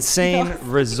the- insane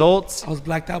result. I was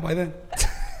blacked out by then.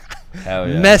 Hell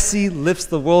yeah. Messi lifts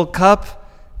the World Cup,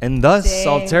 and thus Damn.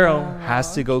 Saltero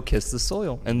has to go kiss the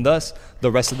soil. And thus,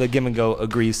 the rest of the Give and Go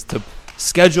agrees to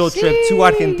schedule a trip to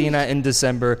Argentina in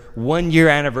December, 1 year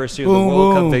anniversary of the Boom,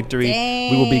 World boom. Cup victory.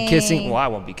 We will be kissing. Dang. Well, I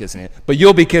won't be kissing it, but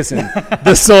you'll be kissing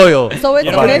the soil. So it's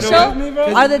Yeah. official?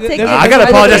 Are the tickets? I gotta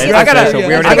apologize. It's I gotta, official.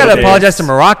 We already I gotta did apologize this. to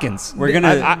Moroccans. We're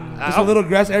gonna. There's a little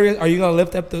grass area. Are you gonna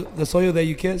lift up the soil that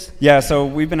you kiss? Yeah, so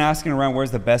we've been asking around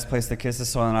where's the best place to kiss the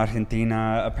soil in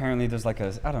Argentina. Apparently, there's like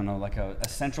a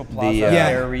central plaza Yeah.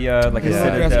 area, like a Yeah.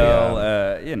 citadel.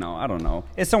 I don't know.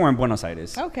 It's somewhere in Buenos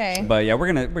Aires. Okay. But yeah, we're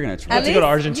gonna try. At to go to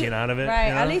Argentina out of it, Right.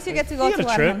 you know? At least you get to go You get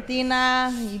to a trip.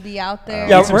 Argentina. You be out there.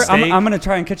 Yeah, Eat some I'm steak. gonna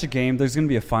try and catch a game. There's gonna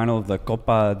be a final of the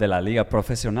Copa de la Liga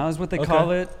Profesional, is what they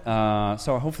call it.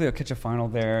 So hopefully I'll catch a final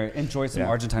there. Enjoy some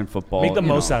Argentine football. Make the you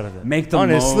most know. out of it. Make the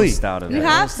Honestly. most out of it. You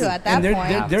have to at that And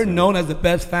point. they're known as the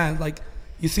best fans. Like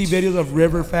you see videos of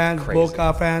River fans,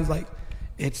 Boca fans. Like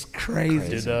it's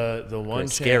crazy. Dude, the one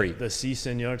chant, Scary. the Si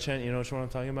Senor chant, you know which one I'm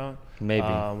talking about? Maybe.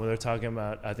 Where they're talking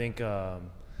about, I think, Is it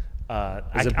I'm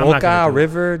not Boca, gonna do it.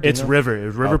 River? Do you It's know? River.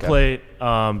 It's River Okay. Plate.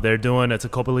 They're doing, it's a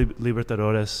Copa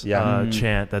Libertadores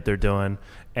chant that they're doing.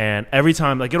 And every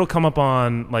time, like, it'll come up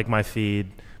on, like, my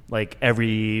feed, like,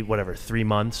 every, 3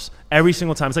 months. Every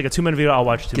single time. It's like a 2-minute video. I'll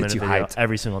watch a 2-minute you video hyped.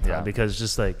 every single time Yeah. because it's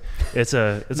just, like, it's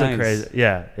a Nice. crazy,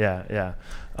 yeah.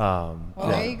 Well,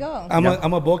 there you go.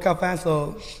 I'm a Boca fan,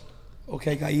 so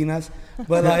okay, gallinas.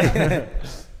 But like,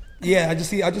 yeah, I just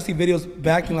see videos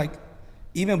back and like,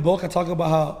 even Boca talk about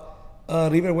how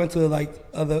River went to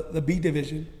like the B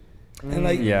division, and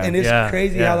like, Yeah. and it's Yeah,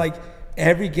 crazy yeah. how like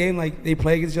every game like they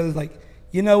play against each other. It's like,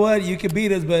 you know what, you can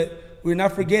beat us, but we're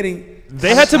not forgetting.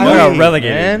 They had to I- move. I- got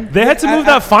relegated. Man. They had to move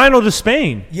that final to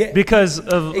Spain. Yeah. Because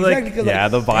of Exactly, like. 'cause, Yeah,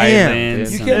 like, the Damn,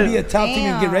 violence. you and- can't be a top team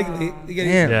and get Damn. regulated.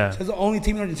 Damn. Yeah. So the only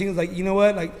team in Argentina is like, you know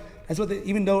what, like that's what they,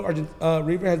 even though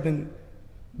River has been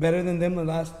better than them the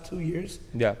last 2 years,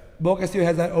 Yeah. Boca still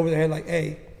has that over their head, like,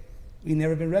 hey, we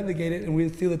never been relegated, and we're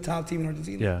still the top team in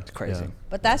Argentina. Yeah. Crazy.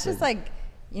 But that's just like,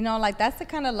 like that's the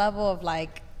kind of level of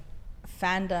like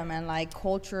fandom and like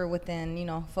culture within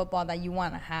football that you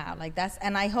want to have. Like that's,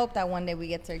 and I hope that one day we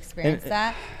get to experience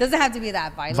that. Doesn't have to be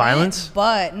that violent. Violence?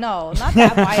 But no, not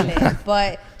that violent.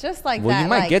 But just like Well, that. you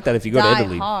might like, get that if you go to die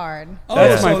Italy. hard. Oh,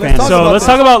 That's my let's fantasy. talk So about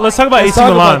let's this. talk about AC Let's talk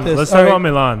Milan. about this. Let's All talk right. about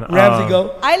Milan. Ramsey,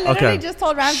 go. I literally Okay. just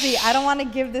told Ramsey I don't want to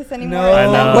give this anymore. No. I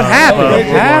know. What happened? But What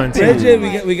we're happened? going to.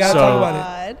 Bridget, we gotta So- talk about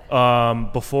it.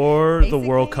 Before the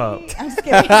World Cup, Basically, I'm just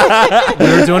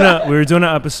kidding. we were doing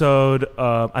an episode.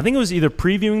 I think it was either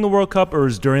previewing the World Cup or it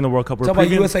was during the World Cup. We're Talk about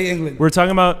previewing- USA England. We're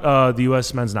talking about the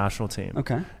U.S. men's national team.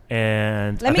 Okay.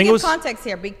 And Let I me think it give was. context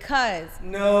here because.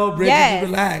 No, Bridget, Yes.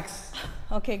 relax.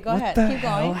 Okay, go ahead. Keep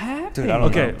going. Dude, I don't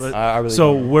Okay, know. I really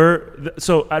so don't.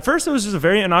 so at first it was just a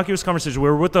very innocuous conversation. We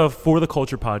were with the For the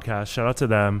Culture podcast. Shout out to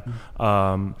them.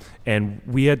 And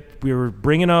we were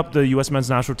bringing up the U.S. men's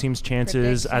national team's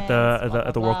chances at Predictions,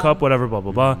 the blah, World blah, Cup, blah. whatever, blah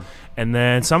blah blah. And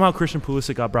then somehow Christian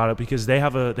Pulisic got brought up because they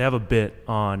have a bit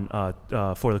on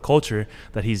For the Culture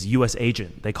that he's U.S.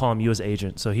 agent. They call him U.S.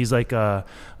 agent. So he's like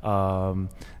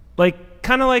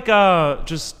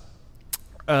just.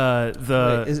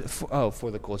 The Is it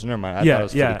for the culture? Never mind. I thought it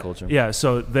was for the culture. yeah.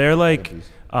 So they're like,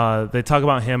 they talk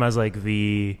about him as like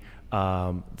the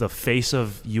face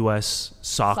of U.S.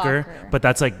 soccer, but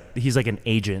that's like he's like an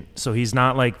agent. So he's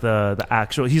not like the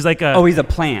actual. He's like a He's a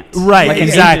plant. right. Like an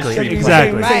Exactly. industry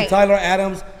Exactly. We're saying Right. Tyler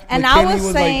Adams. And McKinney I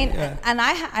was saying, like,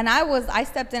 yeah. I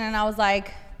stepped in and I was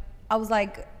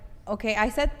like, okay, I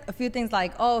said a few things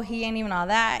like, oh, he ain't even all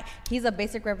that. He's a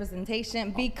basic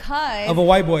representation because Of a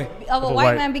white boy. of a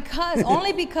white man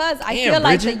only because I Damn, feel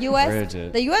like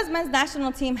Bridget. the U.S. men's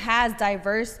national team has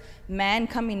diverse men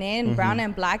coming in, brown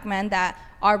and black men that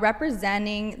are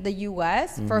representing the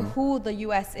U.S. for who the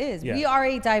U.S. is. Yeah. We are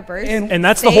a diverse And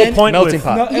that's the state. whole point Melting with,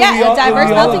 pot. No, and Yeah, we all- a diverse and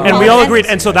we all- melting and pot. we all agreed.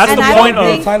 And so that's and the I point don't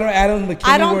of think- Tyler Adams, McKinney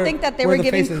I don't were- think that they were were the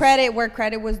giving faces. credit where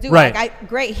credit was due. Right. Like,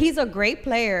 great. He's a great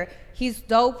player. He's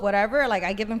dope, whatever. Like,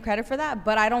 I give him credit for that,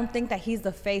 but I don't think that he's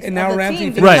the face And of now the Ramsey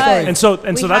team. finished right. Sorry. And so we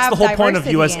that's the have whole point of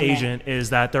diversity U.S. in it. Agent is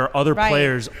that there are other Right.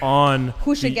 players on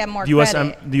Who should the get more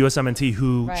USM, credit. the USMNT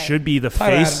who Right. should be the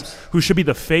Tyler face, Adams. who should be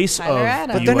the face Tyler of Adams.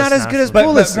 the But they're US not as good as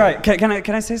national team. Right.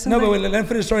 Can I say something? No, but wait, let him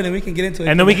finish the story, then we can get into it.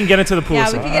 And then we can get into the pool.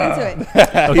 Yeah, we can get into it. He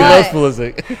But loves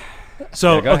Pulisic.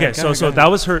 So Yeah, go okay, ahead, go so ahead. that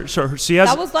was her. So she has,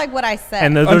 that was like what I said.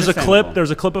 and there's a Understandable. clip.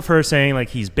 There's a clip of her saying like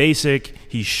he's basic,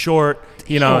 he's short,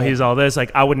 you know, he's all this.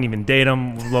 Like I wouldn't even date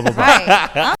him. Blah blah blah.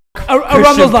 right.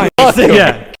 Around those lines.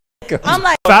 Yeah. I'm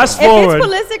like, Fast if forward. it's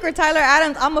Pulisic or Tyler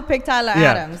Adams, I'm gonna pick Tyler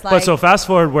Yeah. Adams. Like, But so fast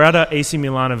forward, we're at a AC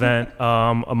Milan event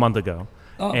a month ago.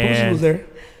 Pulisic was there.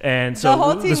 And The so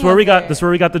whole team this is where was we got there. this is where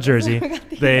we got the jersey.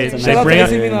 They jersey. Shout out to bring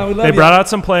AC Milan, we love they you. brought out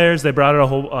some players. They brought out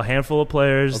a handful of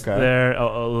players Okay. there.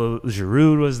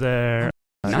 Giroud was there.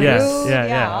 Nice. Yeah, Giroud,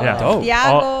 yeah. all of them.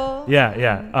 Dope.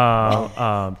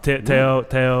 Thiago.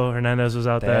 Teo Hernandez was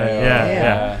out there. Teo, Yeah, yeah.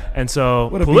 yeah. And so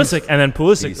What a Pulisic, beast. and then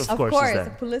Pulisic, Beast. of Of course, course, is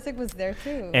there. Pulisic was there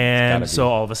too. And gotta so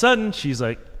be. all of a sudden, she's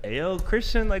like, "Hey, yo,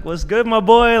 Christian, like, what's good, my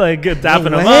boy? Like, good, dapping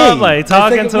him way. up, like,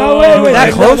 talking to no, him." wait, That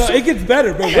no, close? no, it gets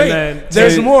better, but wait, then-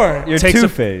 there's so more. You're Takes a-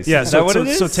 Two-Face. Yeah, Is so, that what so, it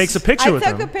is? so takes a picture I with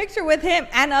took him a picture with him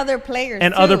and other players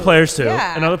and too. other players too,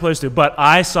 Yeah. and other players too. But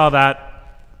I saw that.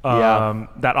 Yeah.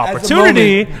 That As a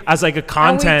opportunity moment. as like a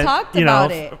content, talked you know,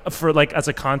 about it. for like as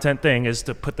a content thing is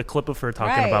to put the clip of her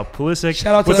talking Right. about Pulisic.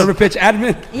 Shout out to with the a- Every Pitch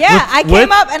admin. Yeah, I with-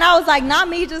 came up and I was like, not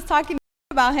me just talking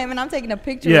about him, and I'm taking a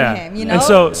picture yeah, with him. You know.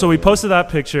 and so we posted that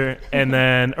picture and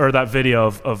then or that video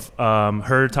of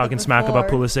her talking smack about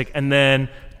before. Pulisic, and then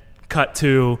cut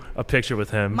to a picture with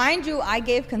him. mind you, I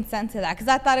gave consent to that because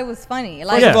I thought it was funny.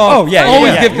 Like, yeah. Oh, yeah, yeah,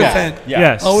 always yeah, give yeah. consent. Yeah.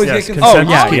 Yes, Always yes, get consent consent. is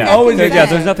yeah, key. yeah. Always get Yeah,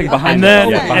 there's nothing behind And that. then,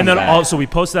 Yeah, and behind then that. also we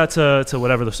post that to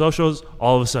whatever the socials.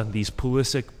 All of a sudden, these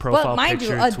Pulisic profile but mind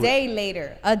pictures. you, a day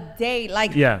later,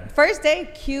 like Yeah. first day,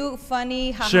 cute,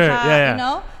 funny, ha Sure, ha, yeah. you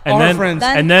know. And All then, our friends.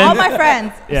 Then, and then all my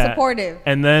friends yeah. supportive.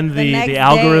 And then The the next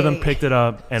algorithm day. picked it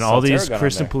up, and Saw all these Tarragon on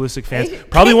Christian there. Pulisic fans, They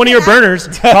probably one of your picked it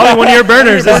burners, probably one of your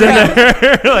burners is in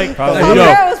there, like, Probably. So yo,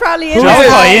 Sarah was probably in Who there. was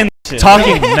probably in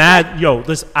talking mad, yo,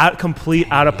 this complete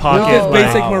out of It pocket, was like,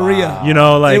 basic Maria. you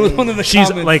know, like It was one of the she's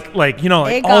comments. like you know,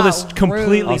 It like all got this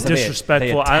completely rude. Also, they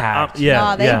disrespectful. attacked.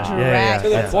 Yeah, No, they yeah, dragged. To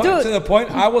the yeah. point, Dude. to the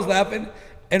point, I was laughing,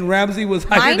 and Ramsey was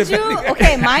higher Mind you, defending her.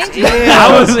 okay, mind you.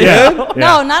 I was, yeah.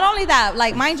 No, not only that.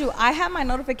 Like, mind you, I have my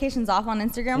notifications off on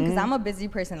Instagram because I'm a busy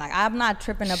person. Like, I'm not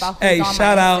tripping about who's Hey, on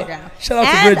shout my out- Instagram. shout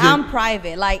out to and Bridget. I'm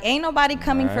private. Like, ain't nobody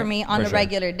coming for Alright, me on for a sure.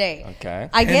 regular day. Okay.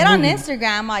 I get And on moving.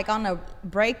 Instagram, like, on a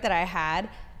break that I had.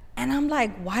 And I'm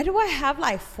like, why do I have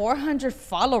like 400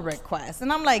 follow requests?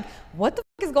 And I'm like, what the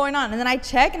fuck is going on? And then I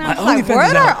check and I'm My just like, OnlyFans where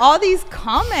is are out. all these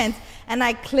comments? And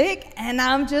I click and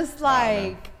I'm just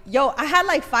like, yo, I had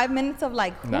like 5 minutes of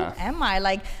like, who Nah. am I?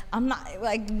 Like, I'm not,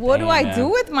 like, what do Damn, I man. do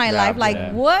with my Yeah, life? Like,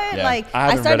 yeah. what? Yeah. Like,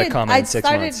 I haven't read a comment in 6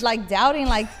 months. like doubting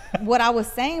like what I was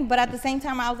saying. But at the same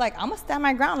time, I was like, I'm going to stand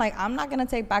my ground. Like, I'm not going to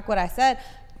take back what I said.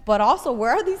 But also,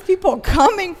 where are these people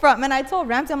coming from? And I told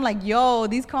Ramsey, I'm like, yo,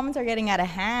 these comments are getting out of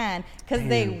hand because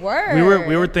they were.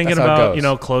 We were thinking That's how it about, goes. you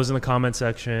know, closing the comment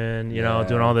section, you know, Yeah.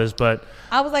 doing all this, but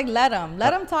I was like, let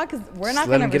them talk because we're not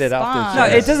let going 'em to get it off their respond.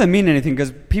 No, chest. it doesn't mean anything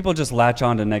because people just latch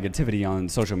on to negativity on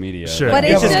social media. Sure. But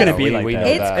it's it's just just- gonna be like we that. know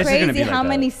It's that. It's just gonna crazy be like how that.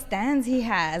 many stands he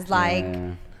has. Like, Yeah.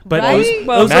 but right? it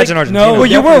was Imagine like, Argentina. No. Well,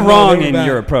 you were Definitely wrong not in bad.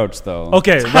 your approach, though.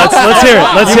 okay, let's hear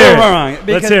it. Let's You hear were it. wrong, Let's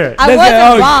because- hear it. I Let's wasn't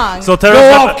go. wrong. So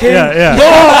Go off, King. yeah. Go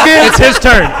off, King. It's his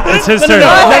turn. It's his turn.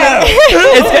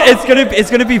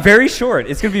 It's gonna be very short.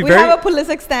 It's gonna be we very. have a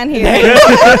Pulisic stand here.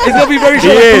 It's gonna be very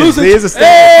short. He is a star.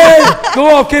 Hey, go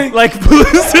off, King. Like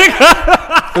Pulisic.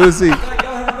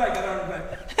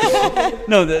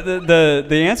 No,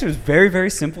 the answer is very, very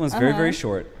simple and it's very, very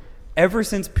short. Ever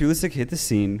since Pulisic hit the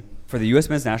scene for the U.S.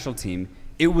 men's national team,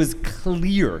 it was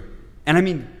clear, and I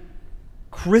mean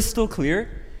crystal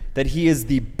clear, that he is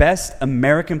the best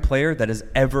American player that has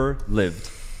ever lived.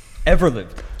 Ever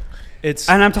lived. It's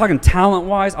And I'm talking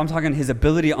talent-wise, I'm talking his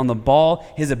ability on the ball,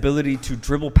 his ability to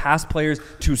dribble past players,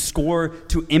 to score,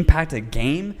 to impact a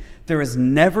game. There has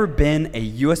never been a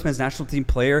U.S. men's national team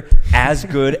player as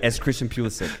good as Christian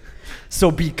Pulisic. So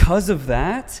because of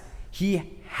that,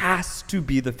 he has to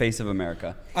be the face of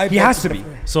America. I He beg has to to be.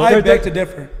 differ. So I they're- beg to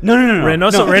differ. No.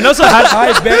 Reynoso had Reynoso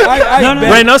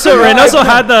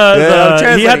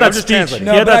had he had that speech. He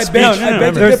No, had but that I speech.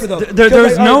 beg to differ,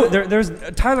 though. There's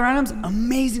Tyler Adams,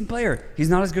 amazing player. He's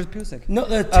not as good as Pulisic. No,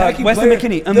 the attacking Weston player,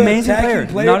 McKennie, the amazing attacking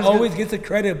player. Not as good. always gets the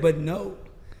credit, but no,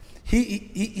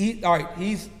 he all right.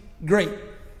 He's great,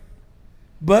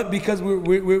 but because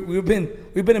we've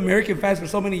been American fans for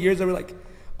so many years that we're like,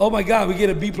 oh my God, we get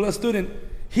a B+ student.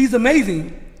 He's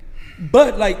amazing,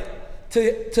 but like to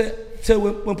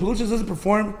when Pulisic doesn't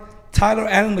perform, Tyler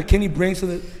Adams McKinney brings to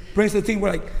the team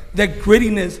where like that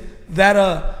grittiness, that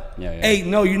hey,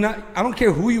 no, you're not. I don't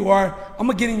care who you are. I'm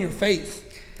gonna get in your face.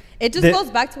 It just goes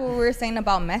back to what we were saying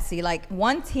about Messi. Like,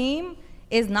 one team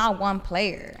is not one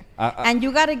player. And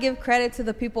you got to give credit to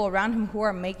the people around him who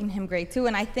are making him great too.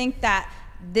 And I think that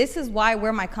this is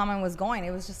where my comment was going.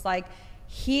 It was just like,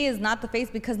 he is not the face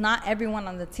because not everyone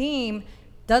on the team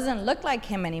doesn't look like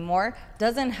him anymore,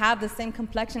 doesn't have the same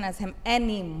complexion as him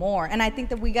anymore. And I think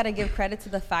that we got to give credit to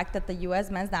the fact that the U.S.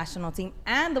 men's national team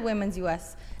and the women's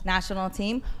U.S. national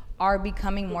team are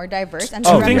becoming more diverse. And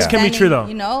Two things can be true, though.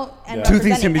 You know, and Two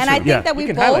things can be and true. I think that we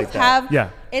can both highlight that.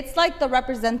 have. It's like the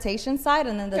representation side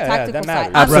and then the Yeah, tactical that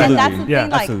side. matters. And that's the Absolutely. Yeah,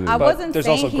 thing. Like, absolutely. I But wasn't there's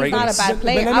saying also he's not a greatness. bad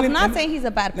player. But let me- I'm not let- saying he's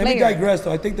a bad Let player. me digress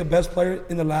though. I think the best player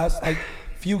in the last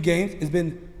few games has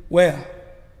been Wea,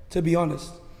 to be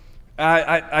honest.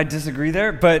 I disagree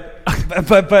there, but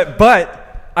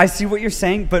I see what you're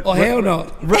saying. But Oh hell no!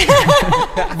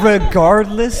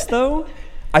 regardless, though,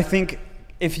 I think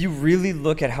if you really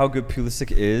look at how good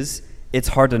Pulisic is, it's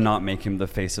hard to not make him the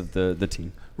face of the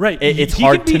team. Right. It's He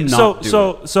hard could to be- not do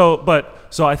it.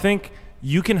 So I think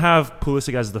you can have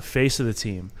Pulisic as the face of the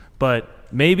team, but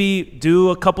maybe do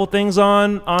a couple things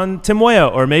on Tim Weah,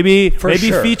 or maybe sure.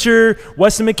 feature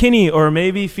Weston McKennie, or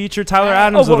maybe feature Tyler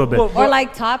Adams a little bit. Or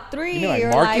like top three. You mean like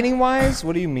or marketing wise?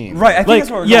 What do you mean? Right. I think Like,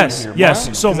 that's what we're yes, going here. yes.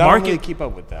 Marketing. So 'Cause I don't really market keep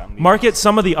up with that. market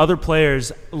some of the other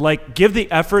players, like give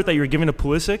the effort that you're giving to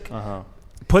Pulisic.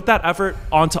 Put that effort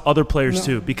onto other players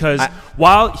too, because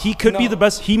while he could be the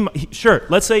best, he sure.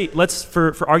 Let's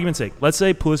for argument's sake, let's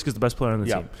say Pulisic is the best player on the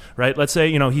team, right? Let's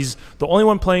say he's the only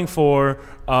one playing for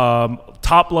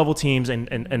top level teams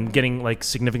and getting like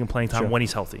significant playing time when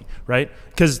he's healthy, right?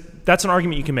 Because that's an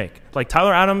argument you can make. Like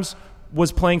Tyler Adams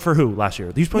was playing for who last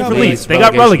year? He was playing for Leeds. They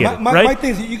got relegated, right? My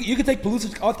thing is you could take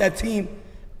Pulisic off that team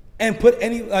and put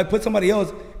somebody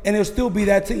else, and it'll still be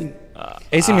that team.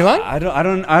 AC Milan? I don't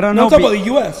know. I'm talking about the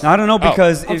U.S. I don't know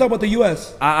because I'm talking about the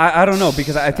U.S. I don't know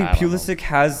because I think Pulisic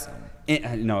has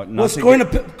scoring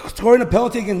a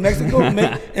penalty against Mexico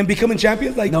and becoming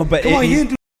champions. Like no, but come on, he didn't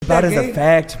do about that as game.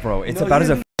 effect, bro. It's No, about he as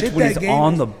didn't effect hit when that he's game.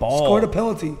 on the ball. Scored a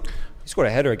penalty. He scored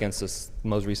a header against us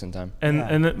most recent time. And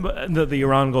the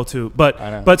Iran goal too. But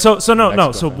I know. so no.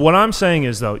 Mexico So fan. what I'm saying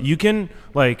is though, you can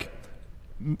like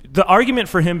the argument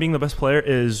for him being the best player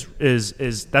is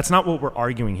that's not what we're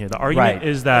arguing here. The argument Right.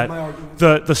 is that That's my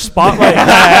argument. the spotlight.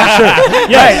 Sure.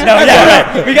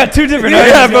 Yes. Right. We got two different.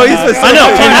 Yeah, bro, he's the I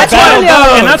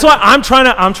know, and that's why I'm trying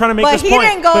to make But this he point.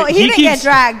 didn't go. But He didn't get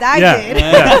dragged. I did.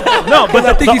 Yeah. No, but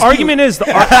I think the he's argument is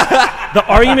the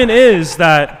argument is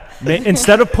that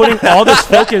instead of putting all this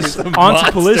focus onto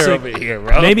monster Pulisic, over here,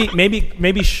 bro.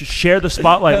 maybe share the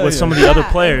spotlight with some of the other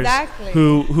players exactly.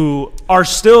 who are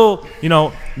still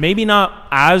maybe not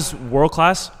as world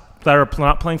class, that are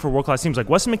not playing for world class teams. Like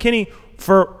Weston McKennie,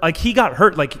 he got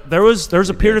hurt. Like there was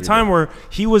a period of time where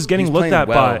he was getting He was looked playing at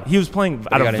well. by. He was playing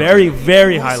at he a got very injured.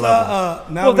 very high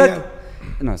level. Now Well, we that. have,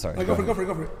 No, sorry. go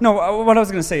for it. No, what I was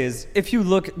going to say is, if you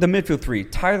look the midfield three,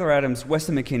 Tyler Adams,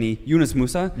 Weston McKennie, Yunus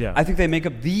Musa, Yeah. I think they make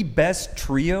up the best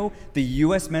trio the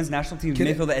U.S. men's national team's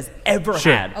midfield has ever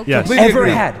Sure. had. Okay. Yes. Completely Ever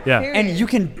agree. had. Yeah. And you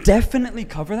can definitely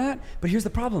cover that, but here's the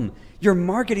problem. You're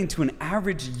marketing to an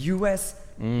average U.S.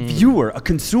 viewer, a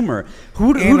consumer.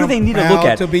 Who do they need to look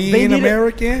at? To be They an need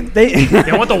American. They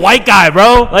want the white guy,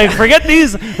 bro. Like forget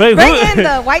these. Like, Bring in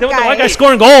the white they want the guy. white guy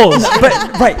scoring goals.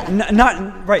 but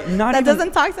not That even,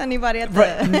 doesn't talk to anybody at the.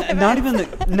 Right,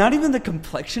 not even the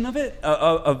complexion of it,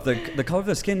 of the color of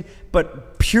the skin,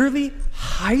 but purely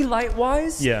highlight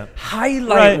wise. Yeah.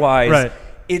 Highlight wise. Right.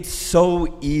 It's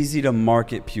so easy to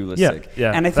market Pulisic.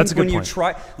 Yeah, And I that's think a when good you point.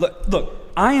 try, look,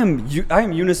 I am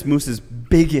Yunus Musa's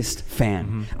biggest fan.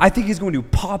 Mm-hmm. I think he's going to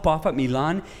pop off at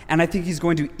Milan, and I think he's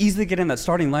going to easily get in that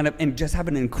starting lineup and just have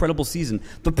an incredible season.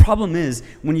 The problem is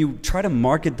when you try to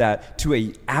market that to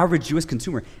a average U.S.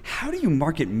 consumer, how do you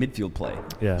market midfield play?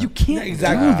 Yeah. You can't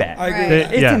Exactly. do that. I agree.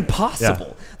 Right. It's Yeah.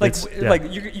 impossible. Yeah. Like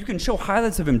you can show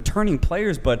highlights of him turning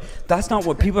players, but that's not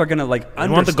what people are gonna like. We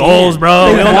want the understand. goals, bro.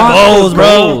 They We want the want goals,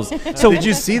 bro. So Did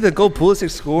you see the goal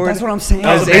Pulisic scored? that's what I'm saying.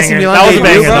 That was a AC banger. Milan That was a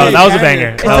debut, banger. bro. That was a banger.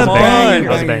 banger. It's That a was a banger. banger.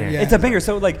 That was a banger. Yeah. It's a banger.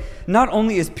 So like, not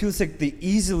only is Pulisic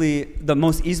the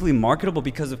most easily marketable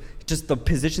because of just the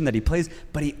position that he plays,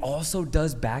 but he also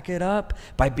does back it up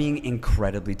by being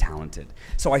incredibly talented.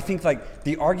 So I think like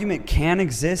the argument can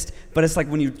exist, but it's like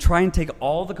when you try and take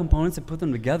all the components and put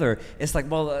them together, it's like,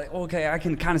 well, okay, I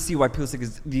can kind of see why Pulisic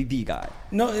is the guy.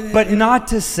 No, But not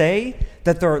to say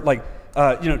that they're like,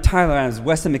 Tyler Adams,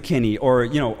 Weston McKennie, or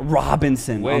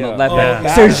Robinson Way on the up. left,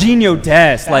 Yeah. Serginho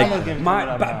Dest, like Balogun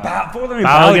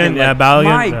Balogun, yeah, Balogun,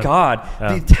 my yeah. God,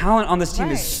 Yeah. the talent on this team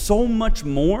Right. is so much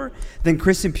more than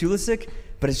Christian Pulisic,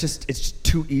 but it's just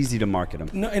too easy to market him.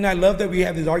 No, and I love that we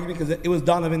have this argument because it was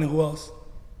Donovan and who else?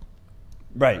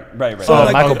 Right. So,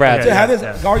 Michael Bradley. To have this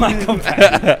Yeah. argument.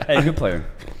 Hey, good player.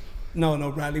 No,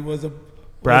 Bradley was a.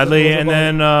 Bradley was a and baller.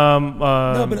 then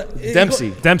No, but Dempsey.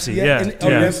 Dempsey, yeah. and- yeah.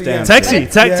 Dempsey, yeah. Texas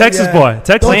Yeah, Texas yeah. boy.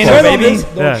 Texas Don't Plano, tread on baby. this.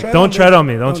 Yeah, don't tread on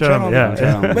me. Don't tread on me. Don't tread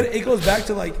Yeah. on me. But it goes back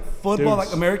to like football,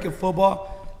 like American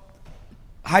football,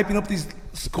 hyping up these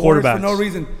scores for Quarterbacks. no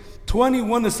reason.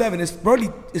 21-7. It's barely.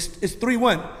 It's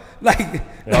 3-1. Like,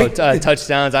 Oh,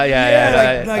 touchdowns.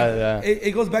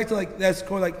 It goes back to like that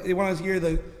score. Like they want to hear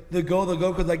the goal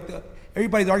because like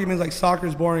everybody's argument is like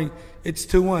soccer's boring. It's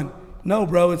 2-1. No,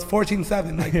 bro, it's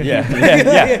 14-7. Like,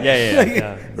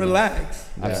 Yeah. Relax.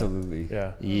 Absolutely.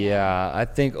 Yeah. Yeah, I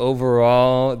think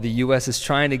overall the U.S. is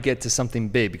trying to get to something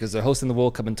big because they're hosting the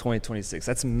World Cup in 2026.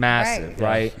 That's massive,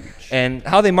 right? And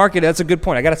how they market it, that's a good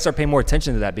point. I got to start paying more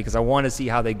attention to that because I want to see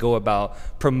how they go about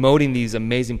promoting these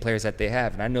amazing players that they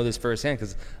have. And I know this firsthand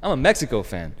because I'm a Mexico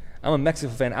fan. I'm a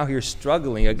Mexico fan out here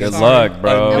struggling against. Good luck,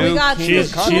 bro. And we got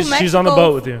She's- two she's Mexico, on the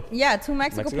boat with you. Yeah, two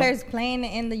Mexico Mexico? players playing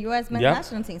in the U.S. men's Yeah.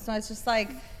 national team. So it's just like,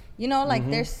 like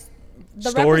there's the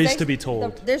Stories to be representation-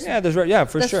 told. there's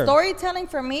For the sure. storytelling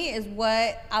for me is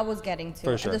what I was getting to.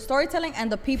 For sure. The storytelling and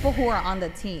the people who are on the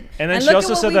team. And then she look also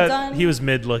at what said we've that done. he was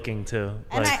mid-looking too.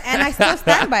 And Like, I still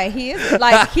stand by it. He is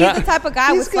like he's the type of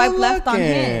guy with He's swipe left on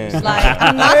good-looking. Hinge. Like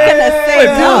I'm not gonna say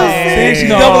no. See, she's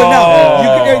doubling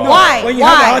down. Why? When you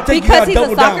have a Why? hot take, you Because gotta he's a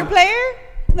double soccer down. player.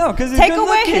 No, because Take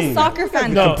away his soccer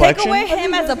fan. No. Take away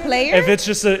him as a player. if it's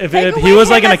just if Take he away was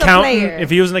like him an as a accountant, player. if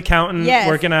he was an accountant Yes.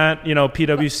 working at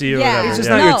PwC or yeah, whatever, He's just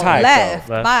yeah. not your type, Left,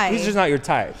 though. bye. He's just not your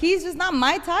type. He's just not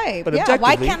my type. But Yeah, why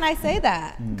objectively- can't I say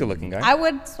that? Good looking guy. I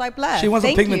would swipe left. She wants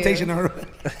some Thank pigmentation you. in her.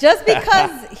 Just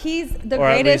because he's the Or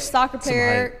at greatest least soccer some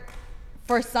player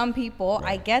for some people,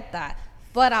 I get that.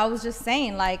 But I was just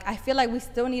saying, like, I feel like we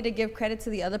still need to give credit to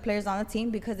the other players on the team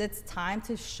because it's time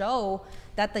to show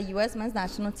that the U.S. men's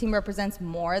national team represents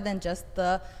more than just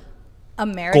the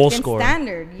American scorer.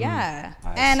 standard. Yeah.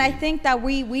 I see. think that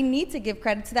we need to give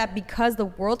credit to that because the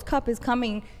World Cup is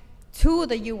coming to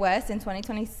the U.S. in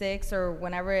 2026 or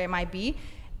whenever it might be.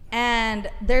 And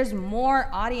there's more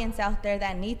audience out there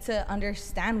that need to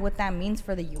understand what that means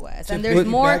for the U.S. To And there's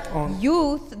more piggyback on-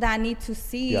 youth that need to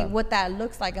see Yeah. what that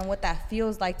looks like and what that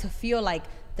feels like, to feel like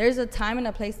there's a time and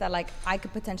a place that like I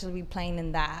could potentially be playing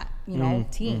in that,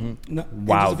 team. No, and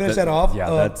Wow. just to finish that off. Yeah,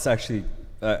 that's actually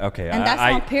okay. And that's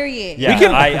not period. Yeah,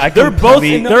 can- I they're both.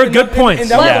 completely- There are good points.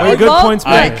 and that was Yeah, the there are good both- points.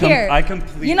 but made. here, I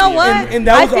completely you know what? And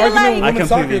that was I the feel argument like with I women's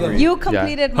soccer, completely though. agree. you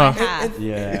completed my half.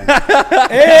 Yeah.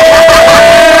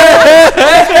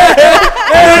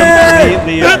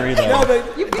 Completely agree, though. No,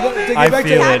 but You to feel get me? I back to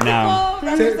feel that- it now.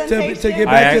 to get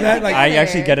back to that, like I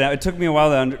actually get it. It took me a while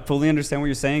to fully understand what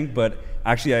you're saying, but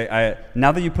actually, I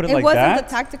now that you put it, It like wasn't that,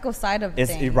 the tactical side of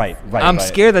it's things. right. I'm right.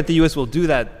 scared that the U.S. will do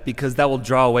that because that will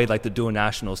draw away like the dual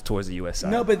nationals towards the U.S.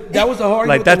 side. no, but that was the hard.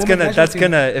 like that's gonna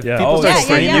if Yeah. people Oh, start yeah,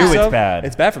 spreading yeah, yeah. news, It's bad.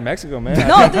 It's bad for Mexico, man.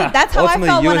 No, dude, that's how I Ultimately,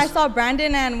 felt when I US saw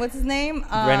Brandon and what's his name?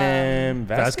 Brennan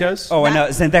Vasquez. Oh, and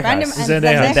Brandon Zendejas. and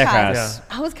Zendejas. Zendejas.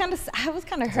 I was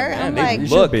kind of hurt. I'm they like,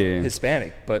 look be.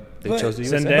 Hispanic, but they But- chose the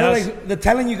U.S. Zendaya. But like the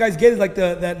talent you guys get is like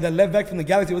the left back from the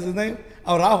Galaxy. What's his name?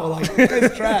 Araujo. Like this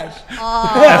guy's trash. Efrain.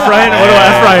 What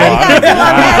about why you Efrain? gotta do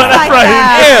my man like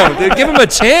that? Damn, dude, give him a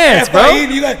chance, bro.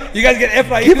 Efrain, you guys get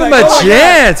Efrain. Give him like, a oh my God.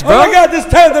 chance, Oh bro. my God, this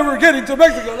talent that we're getting to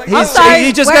Mexico. Like, He's- Sorry,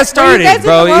 he just were- got were you started, guys in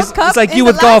bro. the World It's Cup like in you the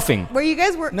with last- golfing. Were you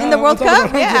guys in No, the I'm World talking Cup?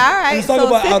 about Yeah, all right. Let's talk So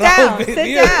about sit Araujo down. being Sit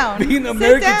here, down. being Sit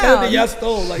American talent that down. y'all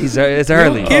stole. Like, It's we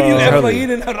early. don't give you It's early. Efrain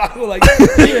and Araujo. Like, you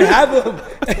didn't have them.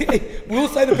 We'll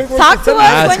sign the paperwork. Talk to send us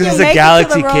them. when Because you he's make a it to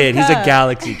galaxy the World kid. He's a Cup.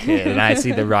 galaxy kid, and I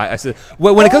see the right. I said,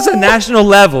 when it comes to national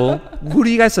level, who do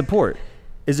you guys support?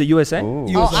 Is it USA? Oh,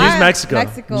 She's I'm Mexico.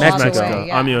 Mexico. She's all the Mexico. way,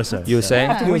 yeah. I'm USA. USA?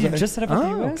 Yeah. Well, you just said about the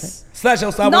Oh, U.S. Slash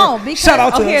El Salvador. No, because Shout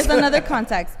out to here's us. another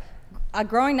context.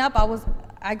 Growing up,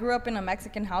 I grew up in a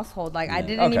Mexican household. Like I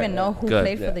didn't Okay. even know who Good.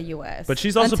 played Yeah. for the U.S. But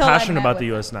she's also until I passionate met about with the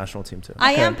them. U.S. national team too.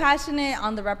 I am passionate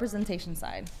on the representation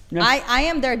side. Yeah. I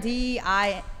am their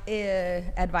DEI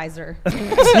advisor.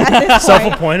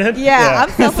 Self-appointed? Yeah,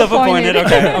 I'm self-appointed.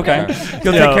 Okay.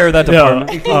 You'll take care of that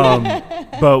department.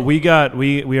 But we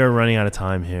are running out of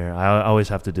time here. I always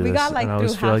have to do We this, got, like, and I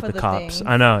always through feel half like of the the cops. thing.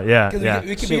 I know. Yeah, Because yeah. we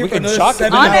can Shit, be here we for can another shock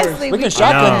 7 Honestly, hours. We we can can.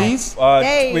 shotgun No. these.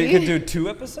 Hey. We could do 2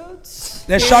 episodes.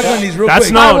 Let's shotgun these real That's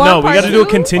quick. Part one, no. We part got to do a two?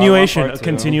 continuation, Part a two.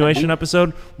 continuation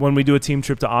episode when we do a team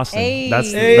trip to Austin. Hey.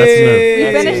 That's Hey. the We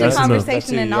move. finished the That's the move.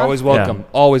 conversation in You're always Austin. welcome.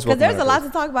 Always Because welcome. there's a lot to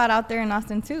talk about out there in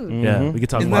Austin, too. Yeah, we could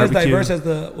talk It's not as barbecue. diverse as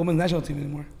the women's national team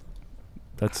anymore.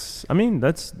 That's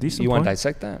decent. You want to point.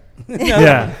 dissect that?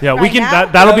 Yeah. We Right can. now?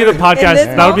 That'll be the In podcast. this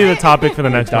That'll be the moment? topic for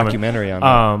the next moment. Documentary on that.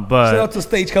 Shout out But to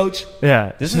Stagecoach.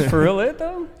 yeah, This is for real it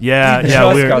though? yeah.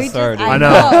 Just We're got We just, started. I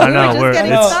know, we were we're- just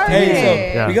getting it's- started.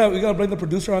 Hey, so Yeah. we got to blame the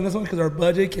producer on this one because our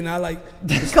budget cannot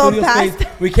the Go studio past. space.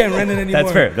 We can't rent it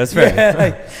anymore. That's fair. Yeah,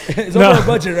 like, it's No. over our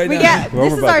budget right We now. get We're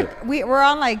this over is our budget. we're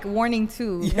on like warning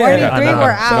 2. Yeah. Warning I 3, know.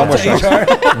 we're So no more out.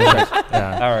 shots.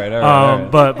 yeah. All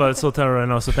right. But Soltero right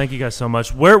now. So thank you guys so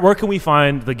much. Where can we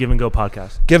find the Give and Go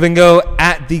podcast? Give and Go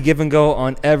at the Give and Go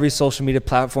on every social media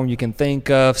platform you can think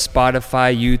of: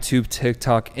 Spotify, YouTube,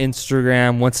 TikTok,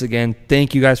 Instagram. Once again,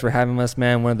 thank you guys for having us,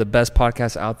 man. One of the best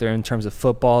podcasts out there in terms of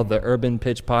football, the Urban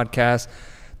Pitch Podcast.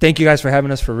 Thank you guys for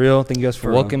having us for real. Thank you guys for For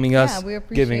real. welcoming Yeah, us, we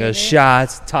appreciate giving us it.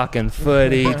 shots, talking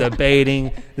footy,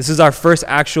 debating. This is our first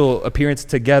actual appearance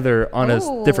together on a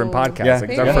different Ooh, podcast. Yeah. Like,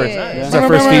 it's our period. first, Yeah. this is our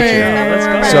first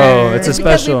feature. So it's a Because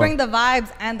special. we bring the vibes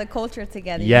and the culture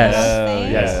together. Yes. You know what I'm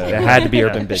saying? Yes, it had to be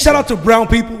Urban Pitch. Shout out to brown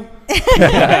people.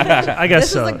 I guess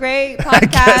This so. is a great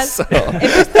podcast. so.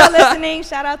 If you're still listening,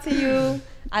 shout out to you.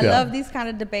 I Yeah. love these kind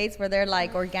of debates where they're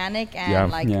like organic and Yeah.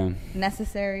 like Yeah.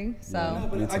 necessary. So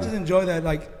But I just enjoy that.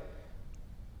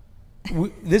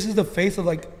 This is the face of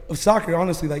soccer.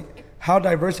 Honestly, how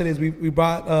diverse it is. We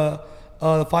brought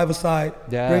the 5-a-side,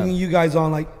 Yeah. bringing you guys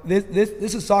on.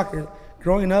 This is soccer.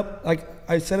 Growing up,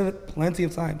 I said it plenty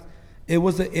of times, it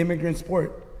was an immigrant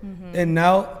sport, and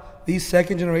now these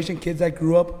second generation kids that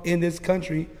grew up in this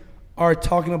country are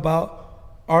talking about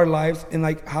our lives and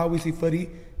how we see footy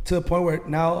to the point where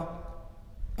now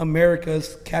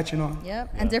America's catching on. yep,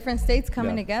 and different states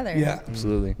coming together. Yeah.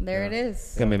 Absolutely. There it is.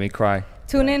 It's going to make me cry.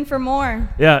 Tune in for more.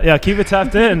 Yeah, keep it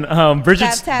tapped in.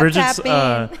 Bridget's Tap, Bridget's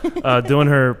doing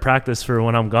her practice for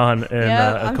when I'm gone in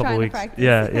Yeah, a I'm couple trying to weeks. practice.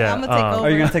 Yeah. I'm gonna take over. Are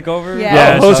you gonna take over? Yeah.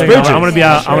 Yeah, host so Bridget. I'm gonna be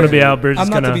out. I'm gonna be out. Bridget's I'm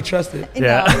not gonna to be trusted.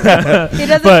 Yeah. No, he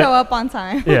doesn't But- show up on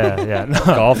time. Yeah. No.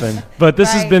 Golfing. But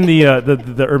this has Right. been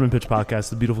the Urban Pitch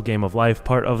Podcast, the beautiful game of life,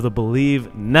 part of the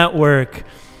Believe Network.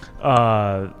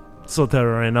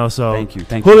 Soltero right now. So Thank you.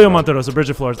 Julio Monterosa,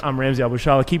 Bridget Flores. I'm Ramsey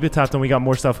Abushala. Keep it tapped on. We got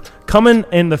more stuff coming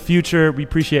in the future. We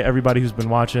appreciate everybody who's been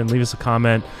watching. Leave us a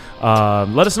comment.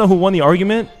 Let us know who won the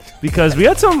argument, because we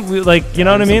had some you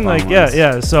know what I mean? some fun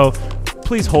Yeah. ones. So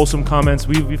please wholesome comments.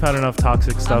 We've had enough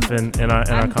toxic stuff in our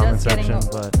I'm comment just getting section,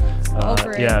 but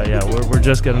over it. yeah, we're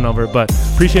just getting over it. But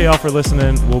appreciate y'all for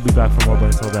listening. We'll be back for more,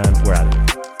 but until then, we're out of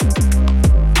here.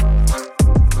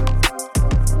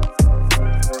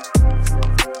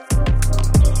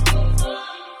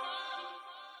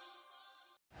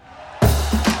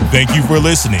 Thank you for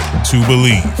listening to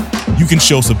Believe. You can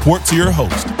show support to your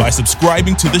host by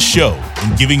subscribing to the show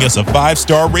and giving us a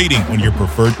 5-star rating on your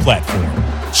preferred platform.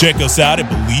 Check us out at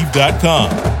Believe.com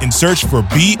and search for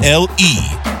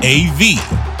BLEAV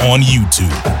on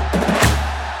YouTube.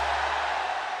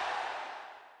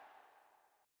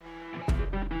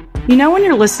 You know when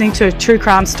you're listening to a true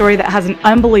crime story that has an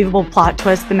unbelievable plot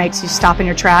twist that makes you stop in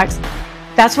your tracks?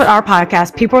 That's what our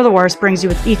podcast, People Are the Worst, brings you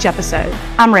with each episode.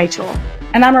 I'm Rachel.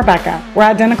 And I'm Rebecca. We're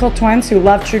identical twins who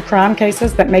love true crime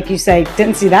cases that make you say,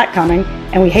 didn't see that coming,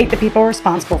 and we hate the people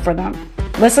responsible for them.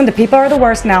 Listen to People Are the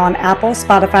Worst now on Apple,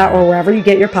 Spotify, or wherever you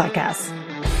get your podcasts.